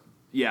elbow, though.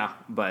 Yeah,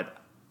 but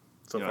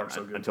So far,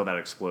 so good. until that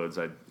explodes,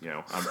 I'm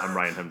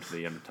riding him to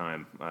the end of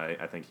time.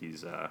 I think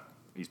he's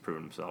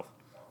proven himself.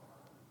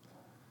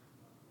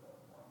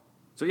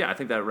 So yeah, I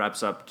think that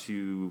wraps up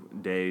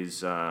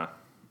today's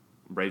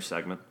Brave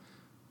segment.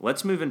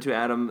 Let's move into,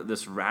 Adam,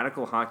 this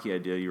radical hockey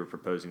idea you were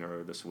proposing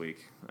earlier this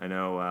week. I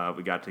know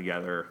we got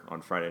together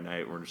on Friday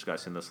night. We were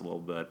discussing this a little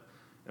bit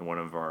in one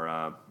of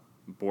our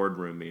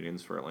boardroom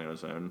meetings for Atlanta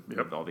Zone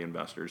with all the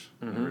investors.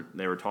 Mm-hmm.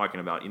 They were talking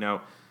about,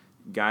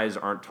 guys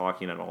aren't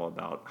talking at all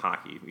about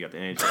hockey. We got the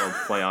NHL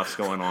playoffs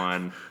going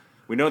on.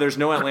 We know there's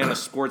no Atlanta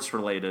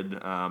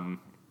sports-related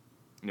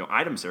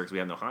items there because we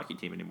have no hockey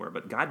team anymore.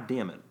 But God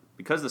damn it,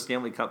 because the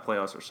Stanley Cup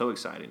playoffs are so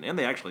exciting, and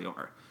they actually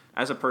are.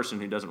 As a person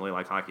who doesn't really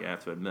like hockey, I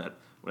have to admit,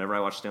 whenever I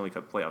watch Stanley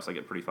Cup playoffs, I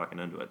get pretty fucking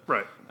into it.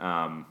 Right.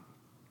 And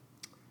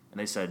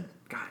they said,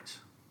 guys,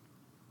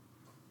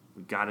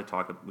 we gotta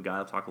talk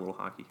a little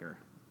hockey here.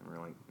 And we're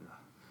like, ugh.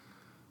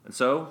 And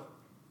so,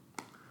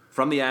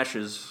 from the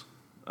ashes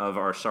of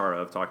our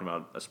sorrow of talking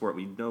about a sport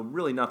we know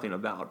really nothing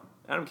about,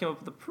 Adam came up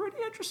with a pretty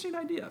interesting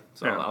idea.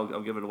 So Yeah.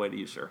 I'll give it away to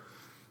you, sir.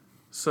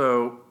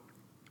 So,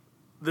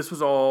 this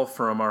was all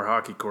from our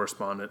hockey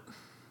correspondent,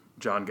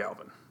 John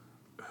Galvin,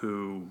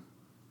 who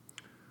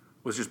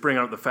was just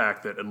bringing up the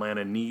fact that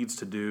Atlanta needs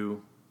to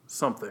do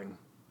something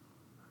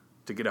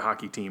to get a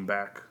hockey team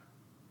back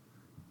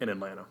in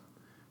Atlanta.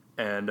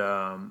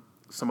 And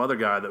some other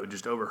guy that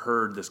just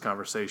overheard this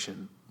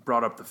conversation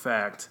brought up the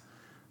fact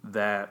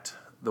that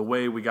the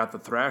way we got the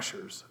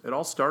Thrashers, it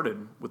all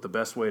started with the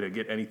best way to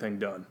get anything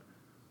done.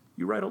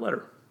 You write a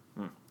letter.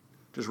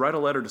 Just write a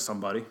letter to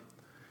somebody,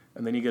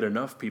 and then you get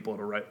enough people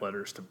to write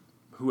letters to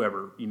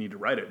whoever you need to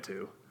write it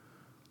to.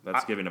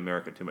 That's giving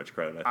America too much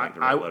credit, I think,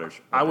 to write letters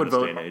in this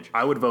day and age.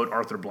 I would vote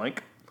Arthur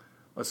Blank.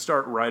 Let's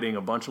start writing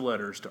a bunch of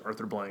letters to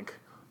Arthur Blank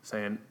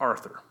saying,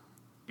 Arthur,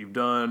 you've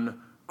done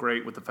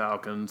great with the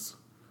Falcons.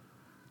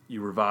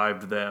 You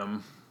revived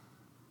them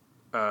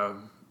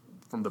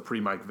from the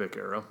pre-Mike Vick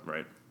era.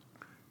 Right.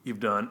 You've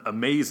done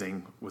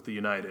amazing with the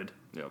United.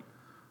 Yep.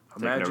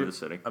 Taking over the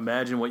city.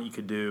 Imagine what you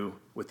could do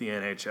with the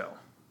NHL.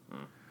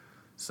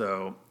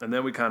 So, and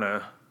then we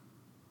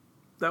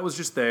that was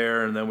just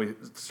there, and then we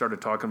started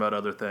talking about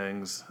other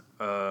things,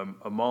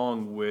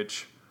 among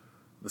which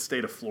the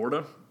state of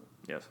Florida.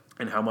 Yes.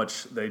 And how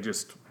much they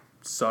just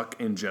suck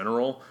in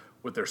general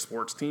with their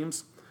sports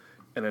teams.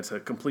 And it's a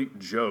complete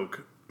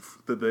joke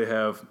that they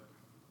have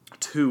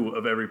 2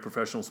 of every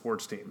professional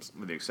sports teams.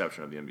 With the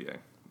exception of the NBA.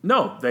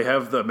 No, they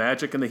have the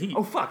Magic and the Heat.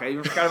 Oh, fuck. I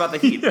forgot about the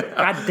Heat.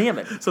 God damn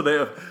it. So they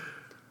have...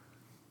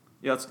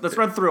 Yeah, let's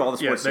run through all the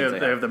sports teams they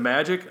have the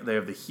Magic, they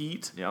have the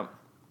Heat. Yep.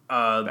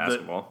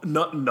 Basketball.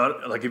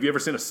 Not like, have you ever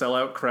seen a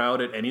sellout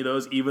crowd at any of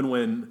those? Even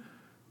when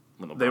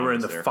they were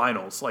in the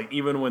finals. Like,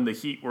 even when the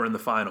Heat were in the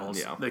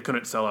finals, they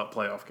couldn't sell out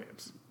playoff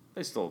games.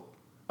 They still...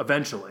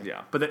 Eventually.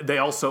 Yeah. But they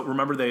also,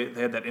 remember they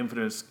had that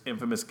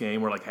infamous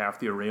game where like half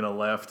the arena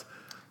left,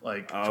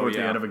 towards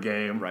the end of a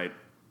game. Right.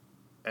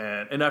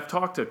 And I've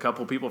talked to a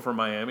couple people from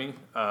Miami,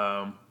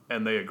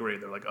 and they agree.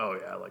 They're like, oh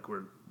yeah, like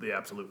we're the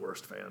absolute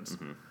worst fans.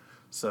 Mm-hmm.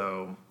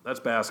 So that's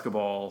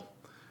basketball.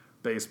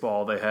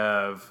 Baseball, they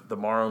have the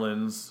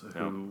Marlins,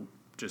 who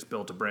just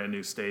built a brand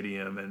new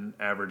stadium and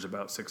average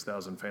about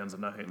 6,000 fans a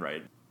night.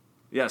 Right.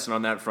 Yes, and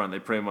on that front, they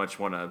pretty much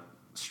want to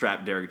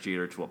strap Derek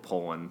Jeter to a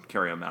pole and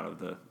carry him out of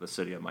the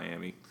city of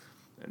Miami.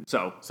 And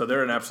so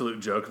they're an absolute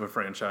joke of a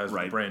franchise with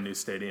Right. a brand new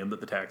stadium that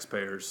the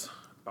taxpayers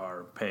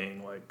are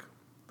paying like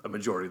a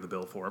majority of the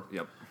bill for.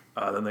 Yep.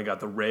 Then they got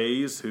the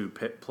Rays, who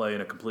play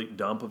in a complete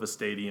dump of a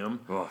stadium.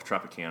 Oh,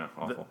 Tropicana,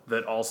 awful.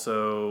 That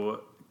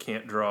also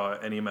can't draw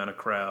any amount of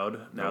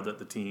crowd now that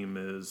the team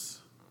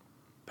is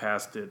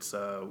past its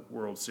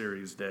World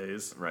Series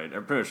days. Right.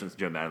 Pretty much since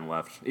Joe Madden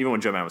left. Even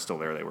when Joe Madden was still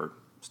there, they were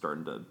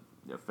starting to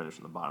finish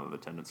in the bottom of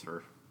attendance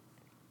for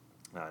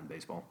in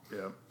baseball.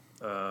 Yeah.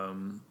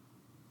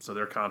 So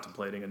they're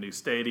contemplating a new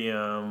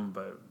stadium,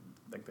 but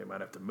I think they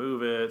might have to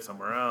move it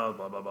somewhere else,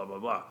 blah, blah, blah, blah,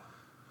 blah.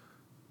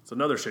 It's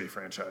another shitty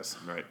franchise.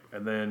 Right.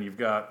 And then you've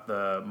got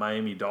the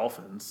Miami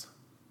Dolphins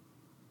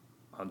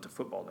onto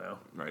football now.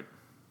 Right.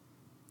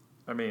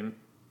 I mean,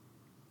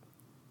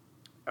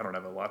 I don't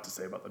have a lot to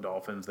say about the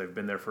Dolphins. They've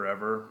been there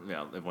forever.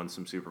 Yeah, they've won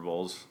some Super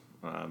Bowls.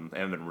 They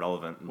haven't been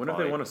relevant. When have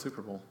they won a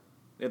Super Bowl?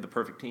 They had the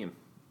perfect team.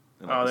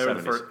 They were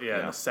the first, in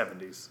the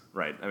 70s.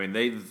 Right. I mean,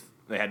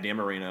 they had Dan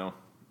Marino.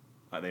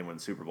 They won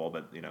the Super Bowl,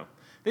 but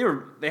they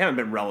haven't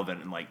been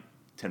relevant in like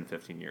 10,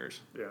 15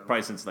 years. Yeah.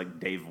 Probably since like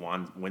Dave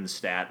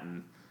Winstead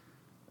and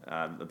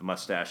the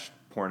mustache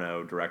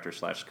porno director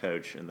 /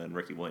 coach, and then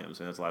Ricky Williams.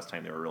 And that's the last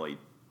time they were really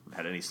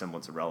had any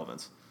semblance of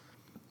relevance.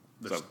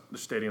 The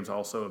stadium's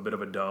also a bit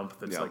of a dump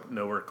that's like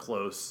nowhere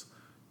close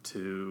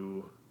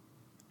to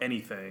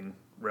anything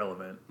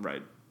relevant.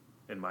 Right.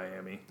 In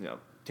Miami. Yeah.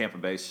 Tampa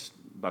Bay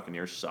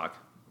Buccaneers suck.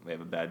 They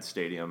have a bad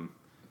stadium.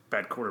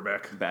 Bad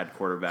quarterback. Bad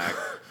quarterback.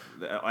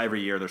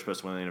 Every year they're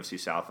supposed to win the NFC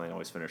South, and they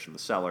always finish in the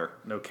cellar.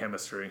 No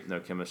chemistry. No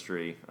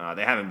chemistry.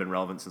 They haven't been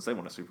relevant since they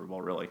won a Super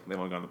Bowl, really. They've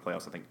only gone to the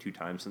playoffs, I think, 2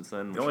 times since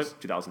then, which was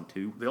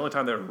 2002. The only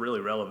time they were really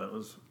relevant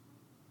was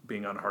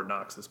being on Hard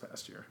Knocks this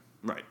past year.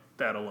 Right.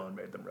 That alone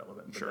made them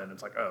relevant. But Sure. then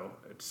it's like,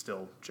 it's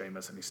still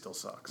Jameis, and he still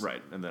sucks.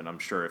 Right. And then I'm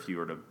sure if you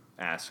were to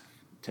ask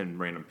 10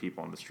 random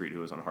people on the street who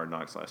was on Hard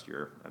Knocks last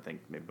year, I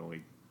think maybe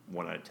only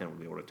 1 out of 10 would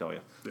be able to tell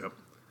you. Yep.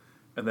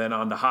 And then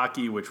on the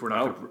hockey, which we're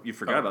not... Oh, you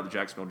forgot about the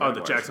Jacksonville Jaguars. Oh,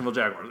 the Jacksonville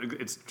Jaguars.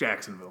 It's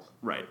Jacksonville.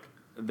 Right.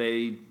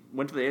 They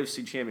went to the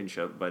AFC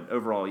Championship, but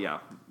overall, yeah,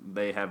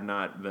 they have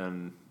not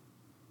been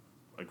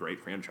a great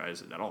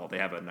franchise at all. They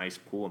have a nice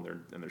pool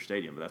in their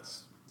stadium, but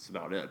that's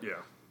about it. Yeah.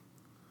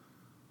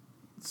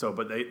 So,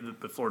 but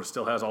the Florida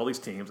still has all these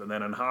teams. And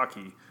then in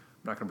hockey, I'm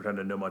not going to pretend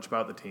to know much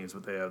about the teams,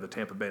 but they have the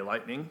Tampa Bay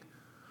Lightning.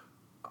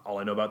 All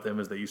I know about them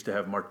is they used to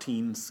have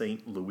Martin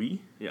St.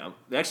 Louis. Yeah,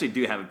 they actually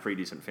do have a pretty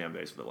decent fan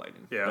base for the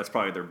Lightning. Yeah. That's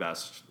probably their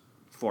best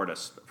Florida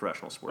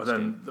professional sports And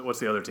team. then what's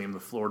the other team? The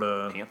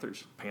Florida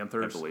Panthers, I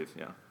Panthers. believe,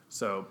 yeah.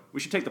 So We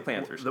should take the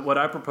Panthers. what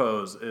I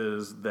propose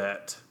is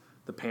that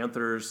the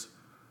Panthers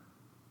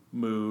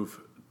move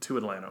to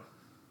Atlanta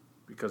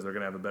because they're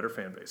going to have a better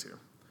fan base here.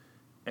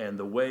 And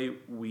the way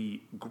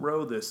we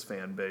grow this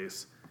fan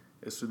base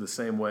is through the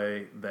same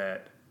way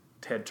that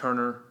Ted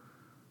Turner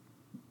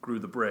grew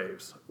the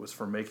Braves, was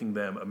for making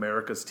them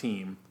America's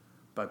team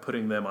by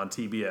putting them on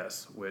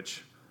TBS,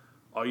 which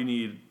all you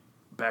need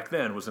back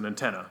then was an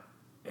antenna.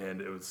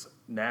 And it was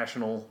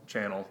national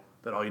channel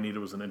that all you needed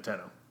was an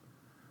antenna.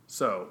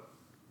 So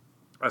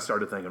I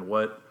started thinking,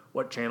 what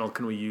channel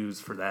can we use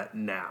for that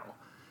now?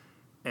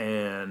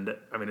 And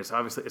I mean, it's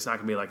obviously it's not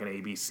going to be like an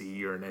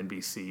ABC or an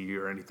NBC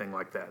or anything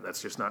like that.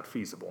 That's just not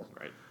feasible.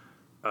 Right.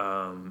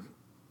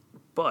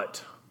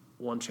 But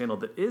one channel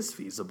that is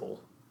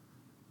feasible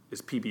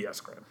is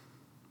PBS, Graham.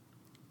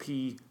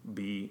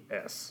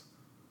 PBS,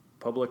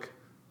 Public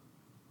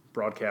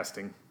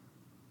Broadcasting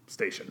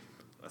Station.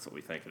 That's what we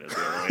think it is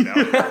right now.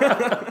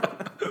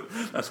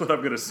 That's what I'm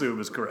going to assume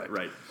is correct.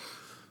 Right.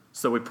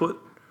 So we put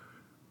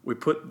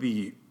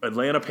the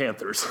Atlanta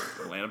Panthers.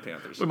 Atlanta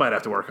Panthers. We might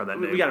have to work on that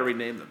name. We got to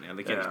rename them, man.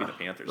 They can't just be Yeah. the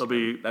Panthers.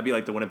 That'd be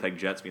like the Winnipeg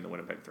Jets being the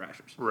Winnipeg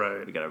Thrashers.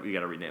 right. We got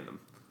to rename them.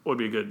 Would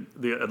be good.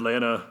 The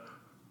Atlanta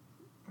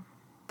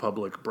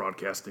Public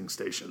Broadcasting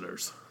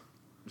Stationers.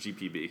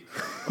 GPB.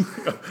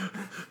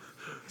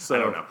 So I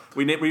don't know.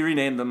 We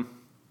renamed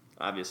them,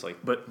 obviously.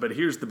 But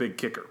here's the big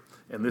kicker,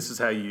 and this is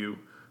how you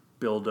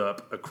build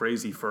up a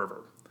crazy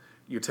fervor.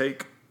 You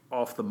take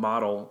off the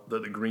model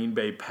that the Green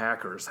Bay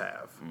Packers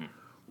have,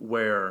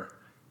 where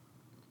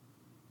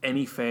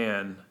any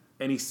fan,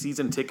 any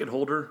season ticket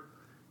holder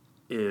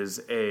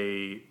is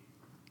a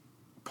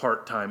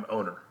part-time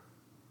owner.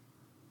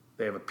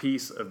 They have a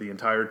piece of the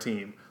entire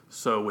team.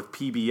 So with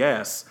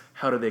PBS,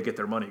 how do they get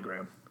their money,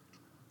 Graham?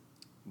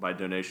 By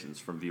donations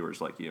from viewers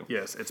like you.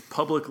 Yes, it's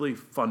publicly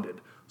funded.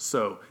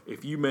 So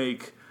if you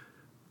make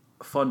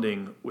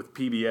funding with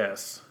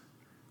PBS,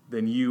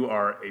 then you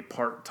are a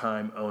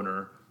part-time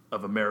owner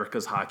of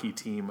America's hockey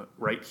team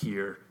right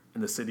here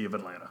in the city of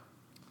Atlanta.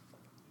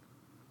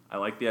 I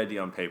like the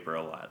idea on paper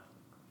a lot,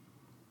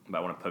 but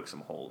I want to poke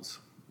some holes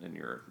in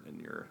your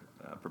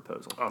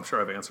proposal. Oh, I'm sure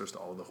I have answers to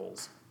all of the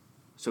holes.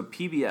 So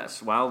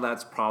PBS, while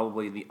that's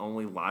probably the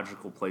only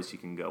logical place you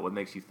can go, what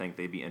makes you think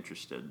they'd be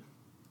interested?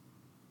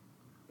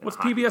 In What's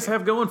a hockey PBS team?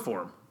 have going for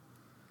them?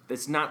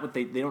 It's not what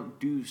they don't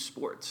do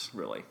sports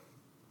really.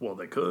 Well,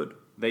 they could.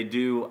 They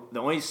do the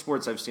only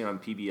sports I've seen on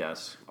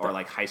PBS are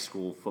like high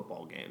school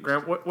football games.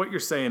 Grant, what you're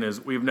saying is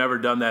we've never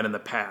done that in the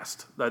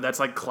past. That's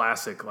like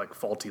classic, like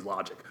faulty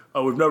logic.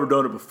 Oh, we've never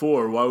done it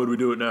before. Why would we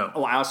do it now?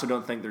 Oh, I also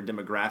don't think their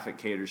demographic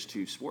caters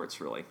to sports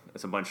really.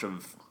 It's a bunch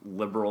of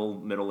liberal,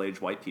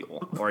 middle-aged white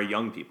people or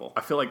young people.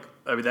 I feel like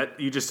that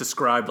you just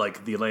described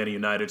like the Atlanta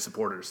United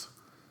supporters.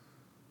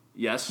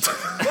 Yes,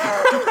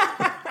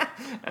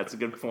 that's a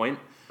good point.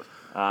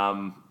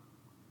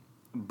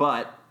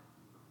 But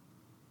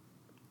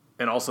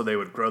And also they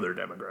would grow their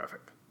demographic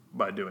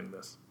by doing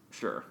this.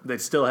 sure,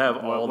 They'd still have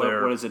all what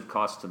their... does it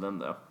cost to them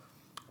though?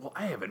 Well,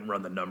 I haven't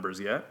run the numbers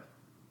yet.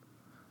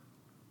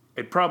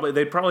 They'd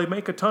probably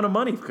make a ton of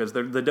money because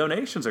the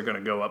donations are going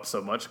to go up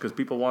so much because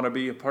people want to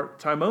be a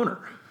part-time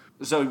owner.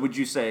 So would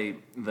you say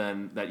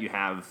then that you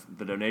have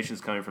the donations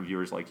coming from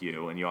viewers like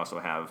you, and you also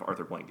have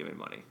Arthur Blank giving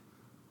money?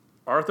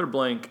 Arthur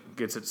Blank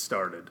gets it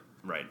started.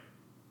 Right.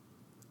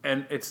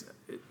 And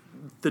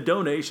the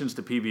donations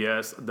to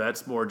PBS,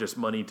 that's more just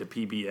money to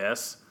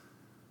PBS.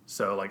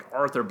 So, like,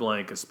 Arthur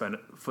Blank is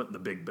footing the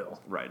big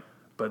bill. Right.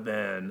 But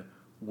then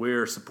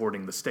we're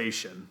supporting the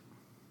station,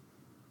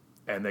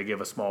 and they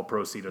give a small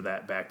proceed of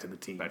that back to the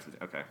team.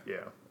 Okay.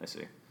 Yeah. I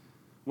see.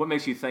 What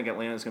makes you think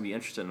Atlanta's going to be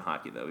interested in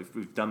hockey, though?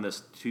 We've done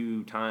this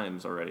 2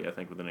 times already, I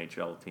think, with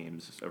NHL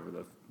teams over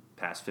the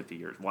past 50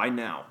 years. Why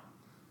now?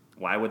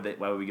 Why would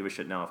we give a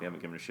shit now if we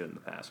haven't given a shit in the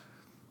past?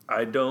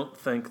 I don't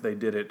think they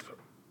did it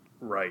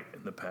right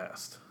in the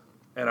past.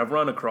 And I've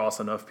run across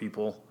enough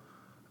people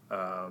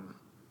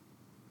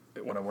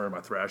when I'm wearing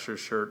my Thrashers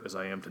shirt as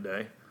I am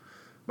today.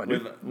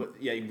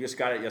 Yeah, you just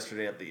got it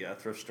yesterday at the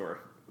thrift store.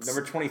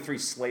 Number 23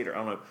 Slater. I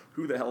don't know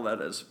who the hell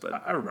that is, but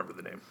I remember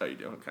the name. oh, you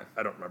do? Okay.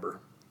 I don't remember.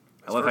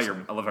 I love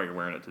how you're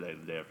wearing it today,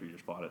 the day after you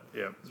just bought it.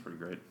 Yeah. It's pretty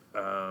great.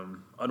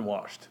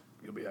 Unwashed.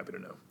 You'll be happy to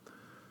know.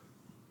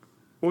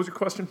 What was your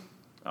question?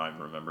 I don't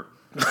even remember.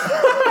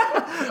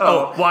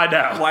 Why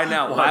now? Why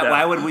now?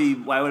 Why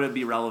would it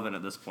be relevant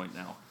at this point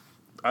now?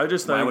 I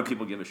just think Why would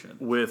people give a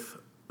shit? with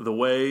the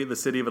way the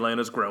city of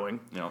Atlanta is growing,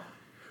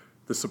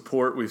 the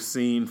support we've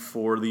seen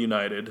for the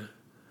United,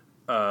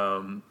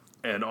 and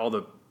all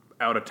the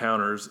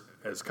out-of-towners,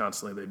 as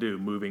constantly they do,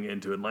 moving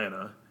into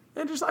Atlanta.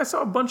 And I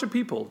saw a bunch of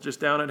people just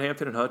down at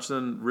Hampton and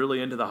Hudson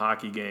really into the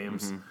hockey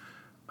games.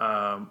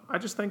 I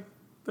just think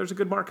there's a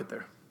good market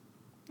there.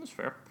 That's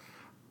fair.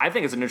 I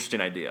think it's an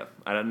interesting idea.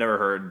 I've never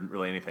heard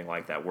really anything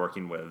like that,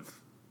 working with,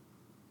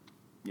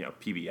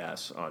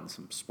 PBS on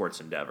some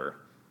sports endeavor.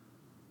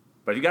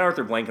 But if you got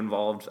Arthur Blank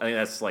involved, I think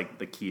that's like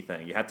the key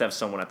thing. You have to have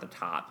someone at the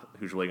top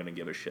who's really going to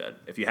give a shit.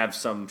 If you have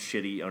some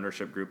shitty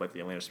ownership group like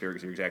the Atlanta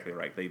Spirits, you're exactly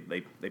right.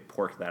 They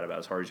pork that about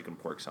as hard as you can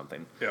pork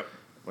something. Yep.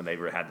 When they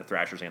had the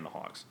Thrashers and the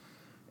Hawks.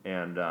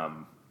 And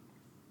or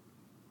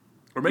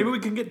maybe we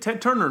can get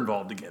Ted Turner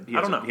involved again.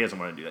 I don't know. He doesn't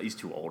want to do that. He's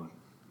too old.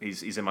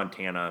 He's in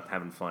Montana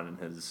having fun in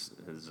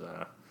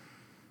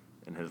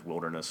his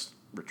wilderness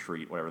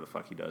retreat, whatever the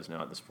fuck he does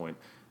now at this point.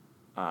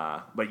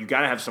 But you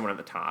got to have someone at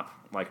the top,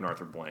 like an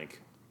Arthur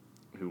Blank,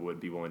 who would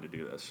be willing to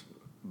do this.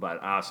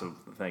 But I also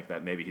think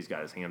that maybe he's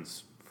got his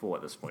hands full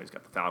at this point. He's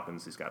got the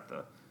Falcons. He's got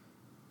the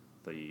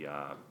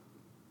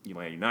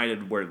Atlanta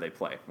United. Where do they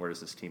play? Where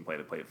does this team play?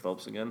 They play at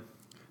Phillips again?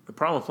 The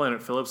problem with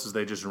Planet Phillips is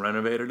they just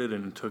renovated it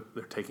and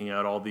they're taking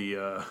out all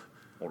the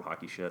old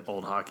hockey shit.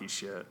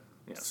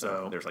 Yeah,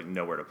 so there's like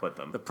nowhere to put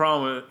them. The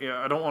problem is,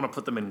 I don't want to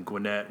put them in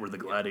Gwinnett where the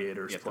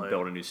Gladiators play. You have to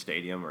build a new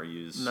stadium or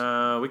use...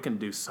 No, we can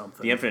do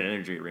something. The Infinite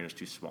Energy Arena is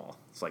too small.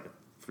 It's like a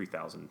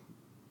 3,000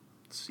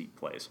 seat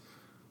place.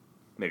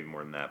 Maybe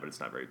more than that, but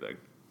it's not very big.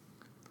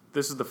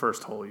 This is the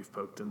first hole you've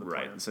poked in the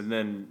plan. Right. So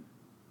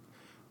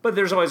but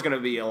there's always going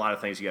to be a lot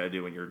of things you got to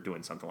do when you're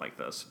doing something like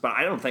this. But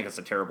I don't think it's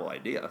a terrible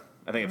idea.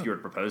 I think if you were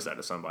to propose that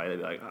to somebody, they'd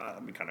be like,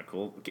 that'd be kind of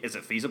cool. Is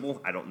it feasible?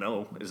 I don't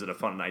know. Is it a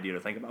fun idea to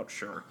think about?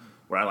 Sure.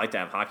 Would I like to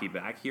have hockey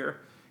back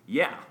here?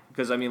 Yeah.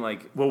 Because,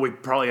 will we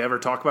probably ever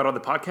talk about it on the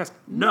podcast?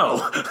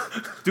 No.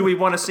 Do we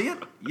want to see it?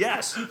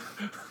 Yes.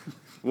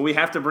 Will we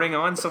have to bring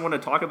on someone to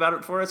talk about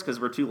it for us because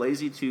we're too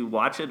lazy to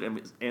watch it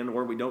and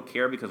or we don't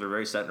care because we're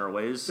very set in our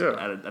ways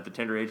at the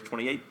tender age of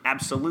 28?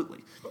 Absolutely.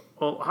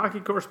 Well, hockey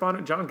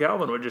correspondent John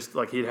Galvin would just,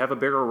 he'd have a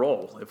bigger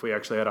role if we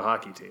actually had a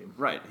hockey team.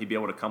 Right. He'd be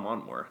able to come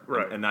on more.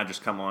 Right. And not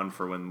just come on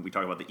for when we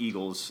talk about the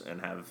Eagles and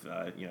have,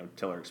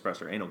 Tiller express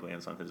their anal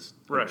glands on his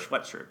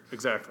sweatshirt.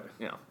 Exactly.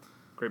 Yeah.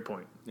 Great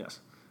point. Yes.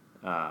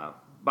 But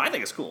I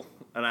think it's cool.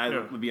 And I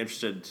would be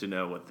interested to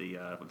know what the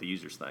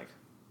users think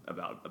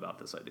about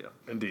this idea.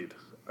 Indeed.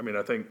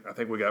 I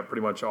think we got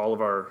pretty much all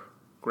of our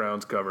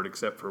grounds covered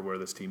except for where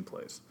this team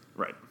plays.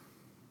 Right.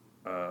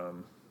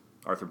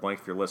 Arthur Blank,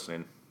 if you're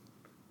listening,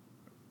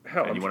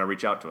 hell, and you want to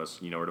reach out to us,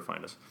 you know where to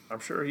find us. I'm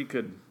sure he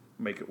could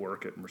make it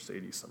work at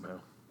Mercedes somehow.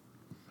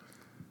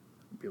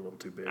 It'd be a little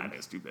too big. I think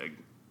it's too big.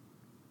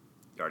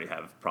 You already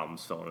have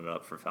problems filling it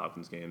up for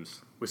Falcons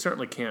games. We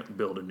certainly can't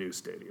build a new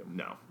stadium.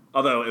 No.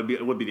 Although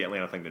it would be the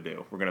Atlanta thing to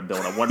do. We're going to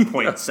build a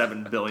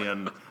 $1.7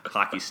 billion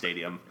hockey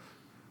stadium.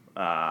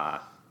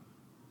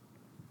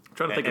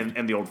 Trying to think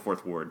and the old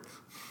Fourth Ward.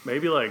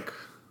 Maybe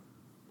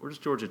where's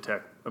Georgia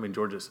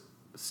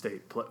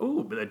State play?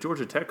 Ooh, but that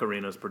Georgia Tech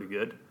arena is pretty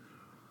good.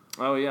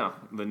 Oh yeah,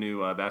 the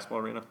new basketball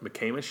arena.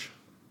 McCamish.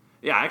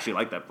 Yeah, I actually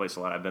like that place a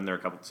lot. I've been there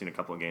seen a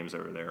couple of games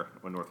over there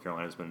when North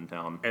Carolina's been in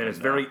town. And it's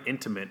very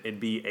intimate.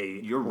 It'd be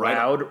a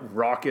loud,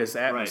 raucous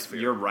atmosphere.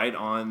 Right. You're right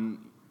on.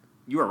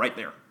 You were right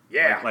there.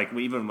 Yeah.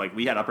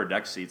 We had upper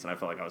deck seats, and I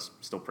felt like I was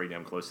still pretty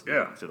damn close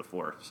to the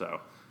floor.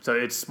 So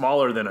it's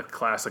smaller than a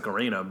classic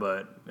arena,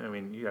 but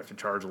you have to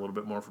charge a little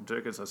bit more for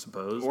tickets, I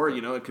suppose. Or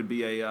it could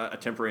be a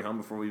temporary home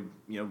before we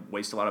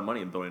waste a lot of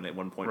money in building a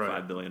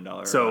 $1.5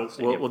 billion. So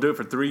we'll do it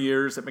for 3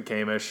 years at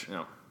McCamish.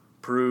 Yeah.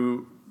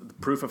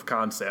 Proof of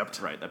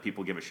concept. Right, that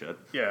people give a shit.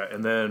 Yeah,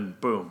 and then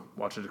boom,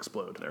 watch it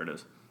explode. There it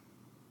is.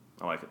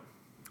 I like it.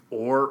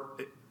 Or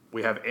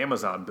we have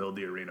Amazon build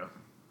the arena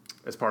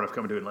as part of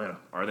coming to Atlanta.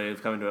 Are they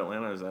coming to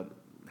Atlanta? Is that?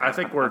 I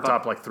think we're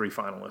top 3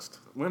 finalists.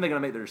 When are they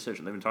going to make their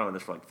decision? They've been talking about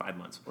this for 5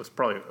 months. Well, it's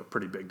probably a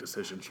pretty big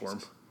decision for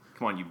them.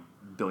 Come on, you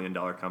 $billion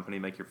company,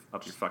 make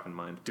up your fucking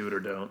mind. Do it or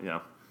don't.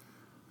 Yeah.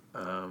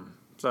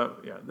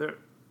 The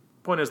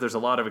point is, there's a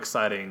lot of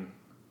exciting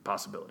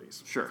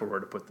possibilities for where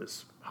to put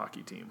this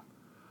hockey team.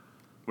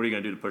 What are you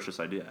going to do to push this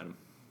idea,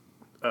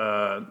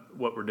 Adam?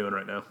 What we're doing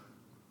right now.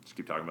 Just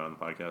keep talking about it on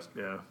the podcast.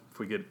 Yeah. If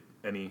we get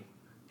any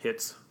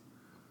hits,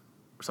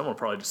 someone will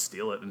probably just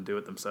steal it and do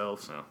it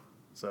themselves. No.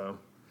 So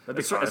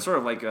it's sort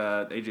of like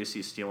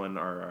AJC stealing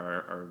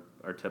our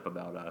tip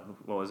about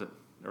what was it?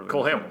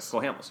 Cole Hamels.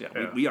 Cole Hamels.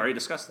 Yeah. We already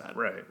discussed that.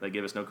 Right. They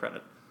gave us no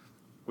credit.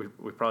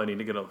 We probably need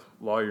to get a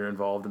lawyer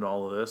involved in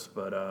all of this,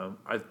 but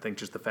I think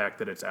just the fact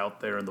that it's out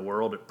there in the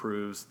world, it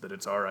proves that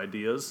it's our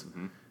ideas,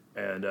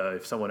 And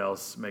if someone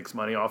else makes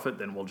money off it,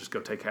 then we'll just go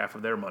take half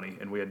of their money.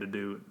 And we had to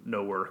do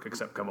no work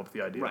except come up with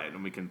the idea. Right,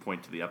 and we can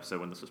point to the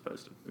episode when this was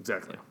posted.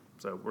 Exactly. Yeah.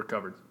 So we're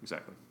covered.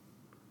 Exactly.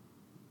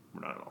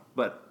 We're not at all.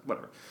 But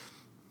whatever.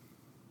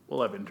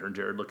 We'll have intern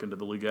Jared look into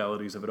the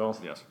legalities of it all.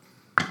 Yes.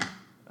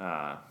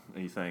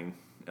 Anything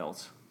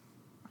else?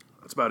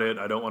 That's about it.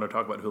 I don't want to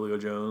talk about Julio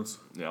Jones.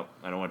 Yep.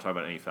 I don't want to talk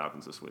about any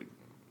Falcons this week.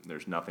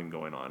 There's nothing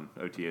going on.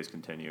 OTAs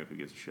continue. Who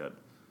gives a shit?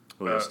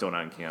 Julio's still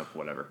not in camp.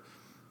 Whatever.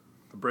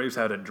 The Braves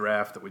had a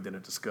draft that we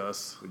didn't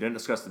discuss. We didn't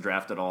discuss the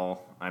draft at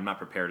all. I'm not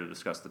prepared to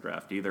discuss the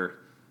draft either.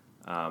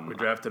 We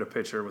drafted a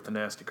pitcher with a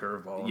nasty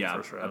curveball in the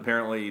first round.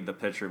 Apparently the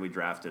pitcher we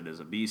drafted is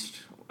a beast.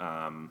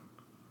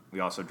 We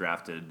also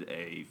drafted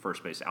a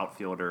first base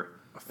outfielder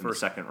in the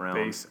second round.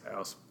 Base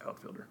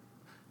outfielder.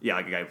 Yeah,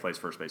 like a guy who plays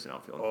first base and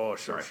outfield. Oh,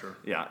 sure.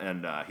 Yeah,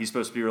 and he's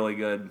supposed to be really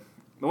good.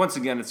 But once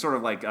again, it's sort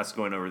of like us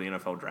going over the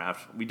NFL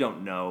draft. We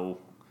don't know,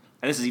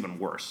 and this is even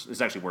worse.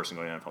 It's actually worse than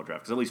going to the NFL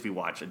draft because at least we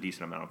watch a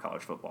decent amount of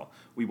college football.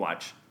 We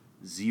watch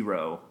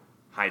zero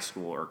high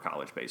school or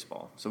college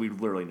baseball. So we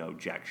literally know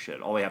jack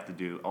shit. All we have to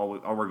do, all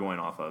we're going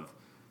off of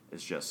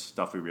is just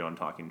stuff we read on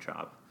Talking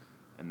Chop,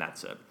 and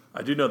that's it.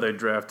 I do know they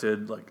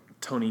drafted, like,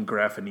 Tony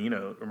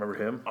Graffinino. Remember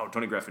him? Oh,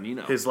 Tony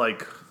Graffinino.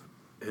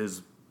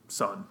 His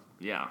son.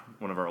 Yeah,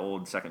 one of our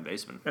old second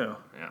basemen. Yeah.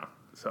 Yeah.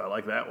 So I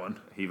like that one.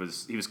 He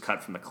was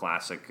cut from the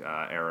classic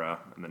era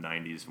in the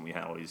 90s when we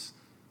had all these.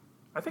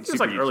 I think it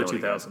was like early utility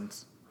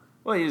 2000s.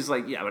 Well, he was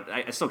like, yeah, but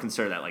I still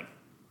consider that like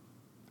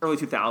early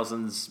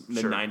 2000s,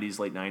 mid 90s,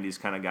 late 90s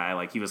kind of guy.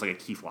 Like he was like a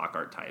Keith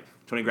Lockhart type.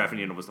 Tony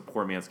Graffinino was the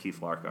poor man's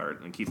Keith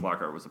Lockhart, and Keith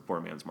Lockhart was the poor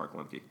man's Mark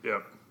Lemke.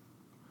 Yep.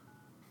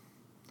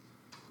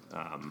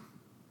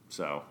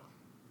 So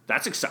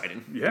that's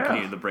exciting. Yeah.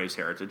 Continue the Braves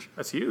heritage.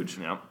 That's huge.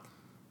 Yeah.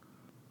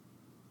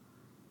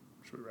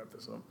 Should we wrap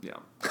this up? Yeah.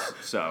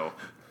 So,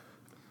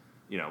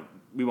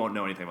 we won't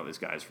know anything about these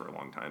guys for a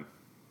long time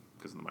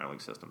because of the minor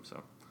league system.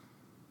 So,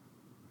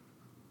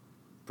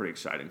 pretty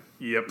exciting.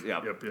 Yep.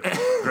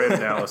 Great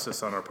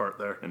analysis on our part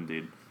there.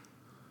 Indeed.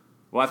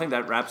 Well, I think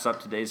that wraps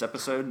up today's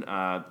episode.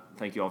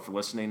 Thank you all for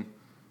listening.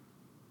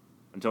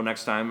 Until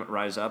next time,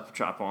 rise up,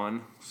 chop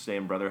on, stay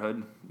in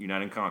brotherhood,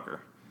 unite and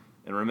conquer,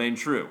 and remain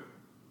true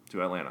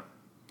to Atlanta.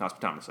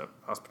 Hospitomenes.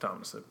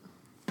 Hospitomenes.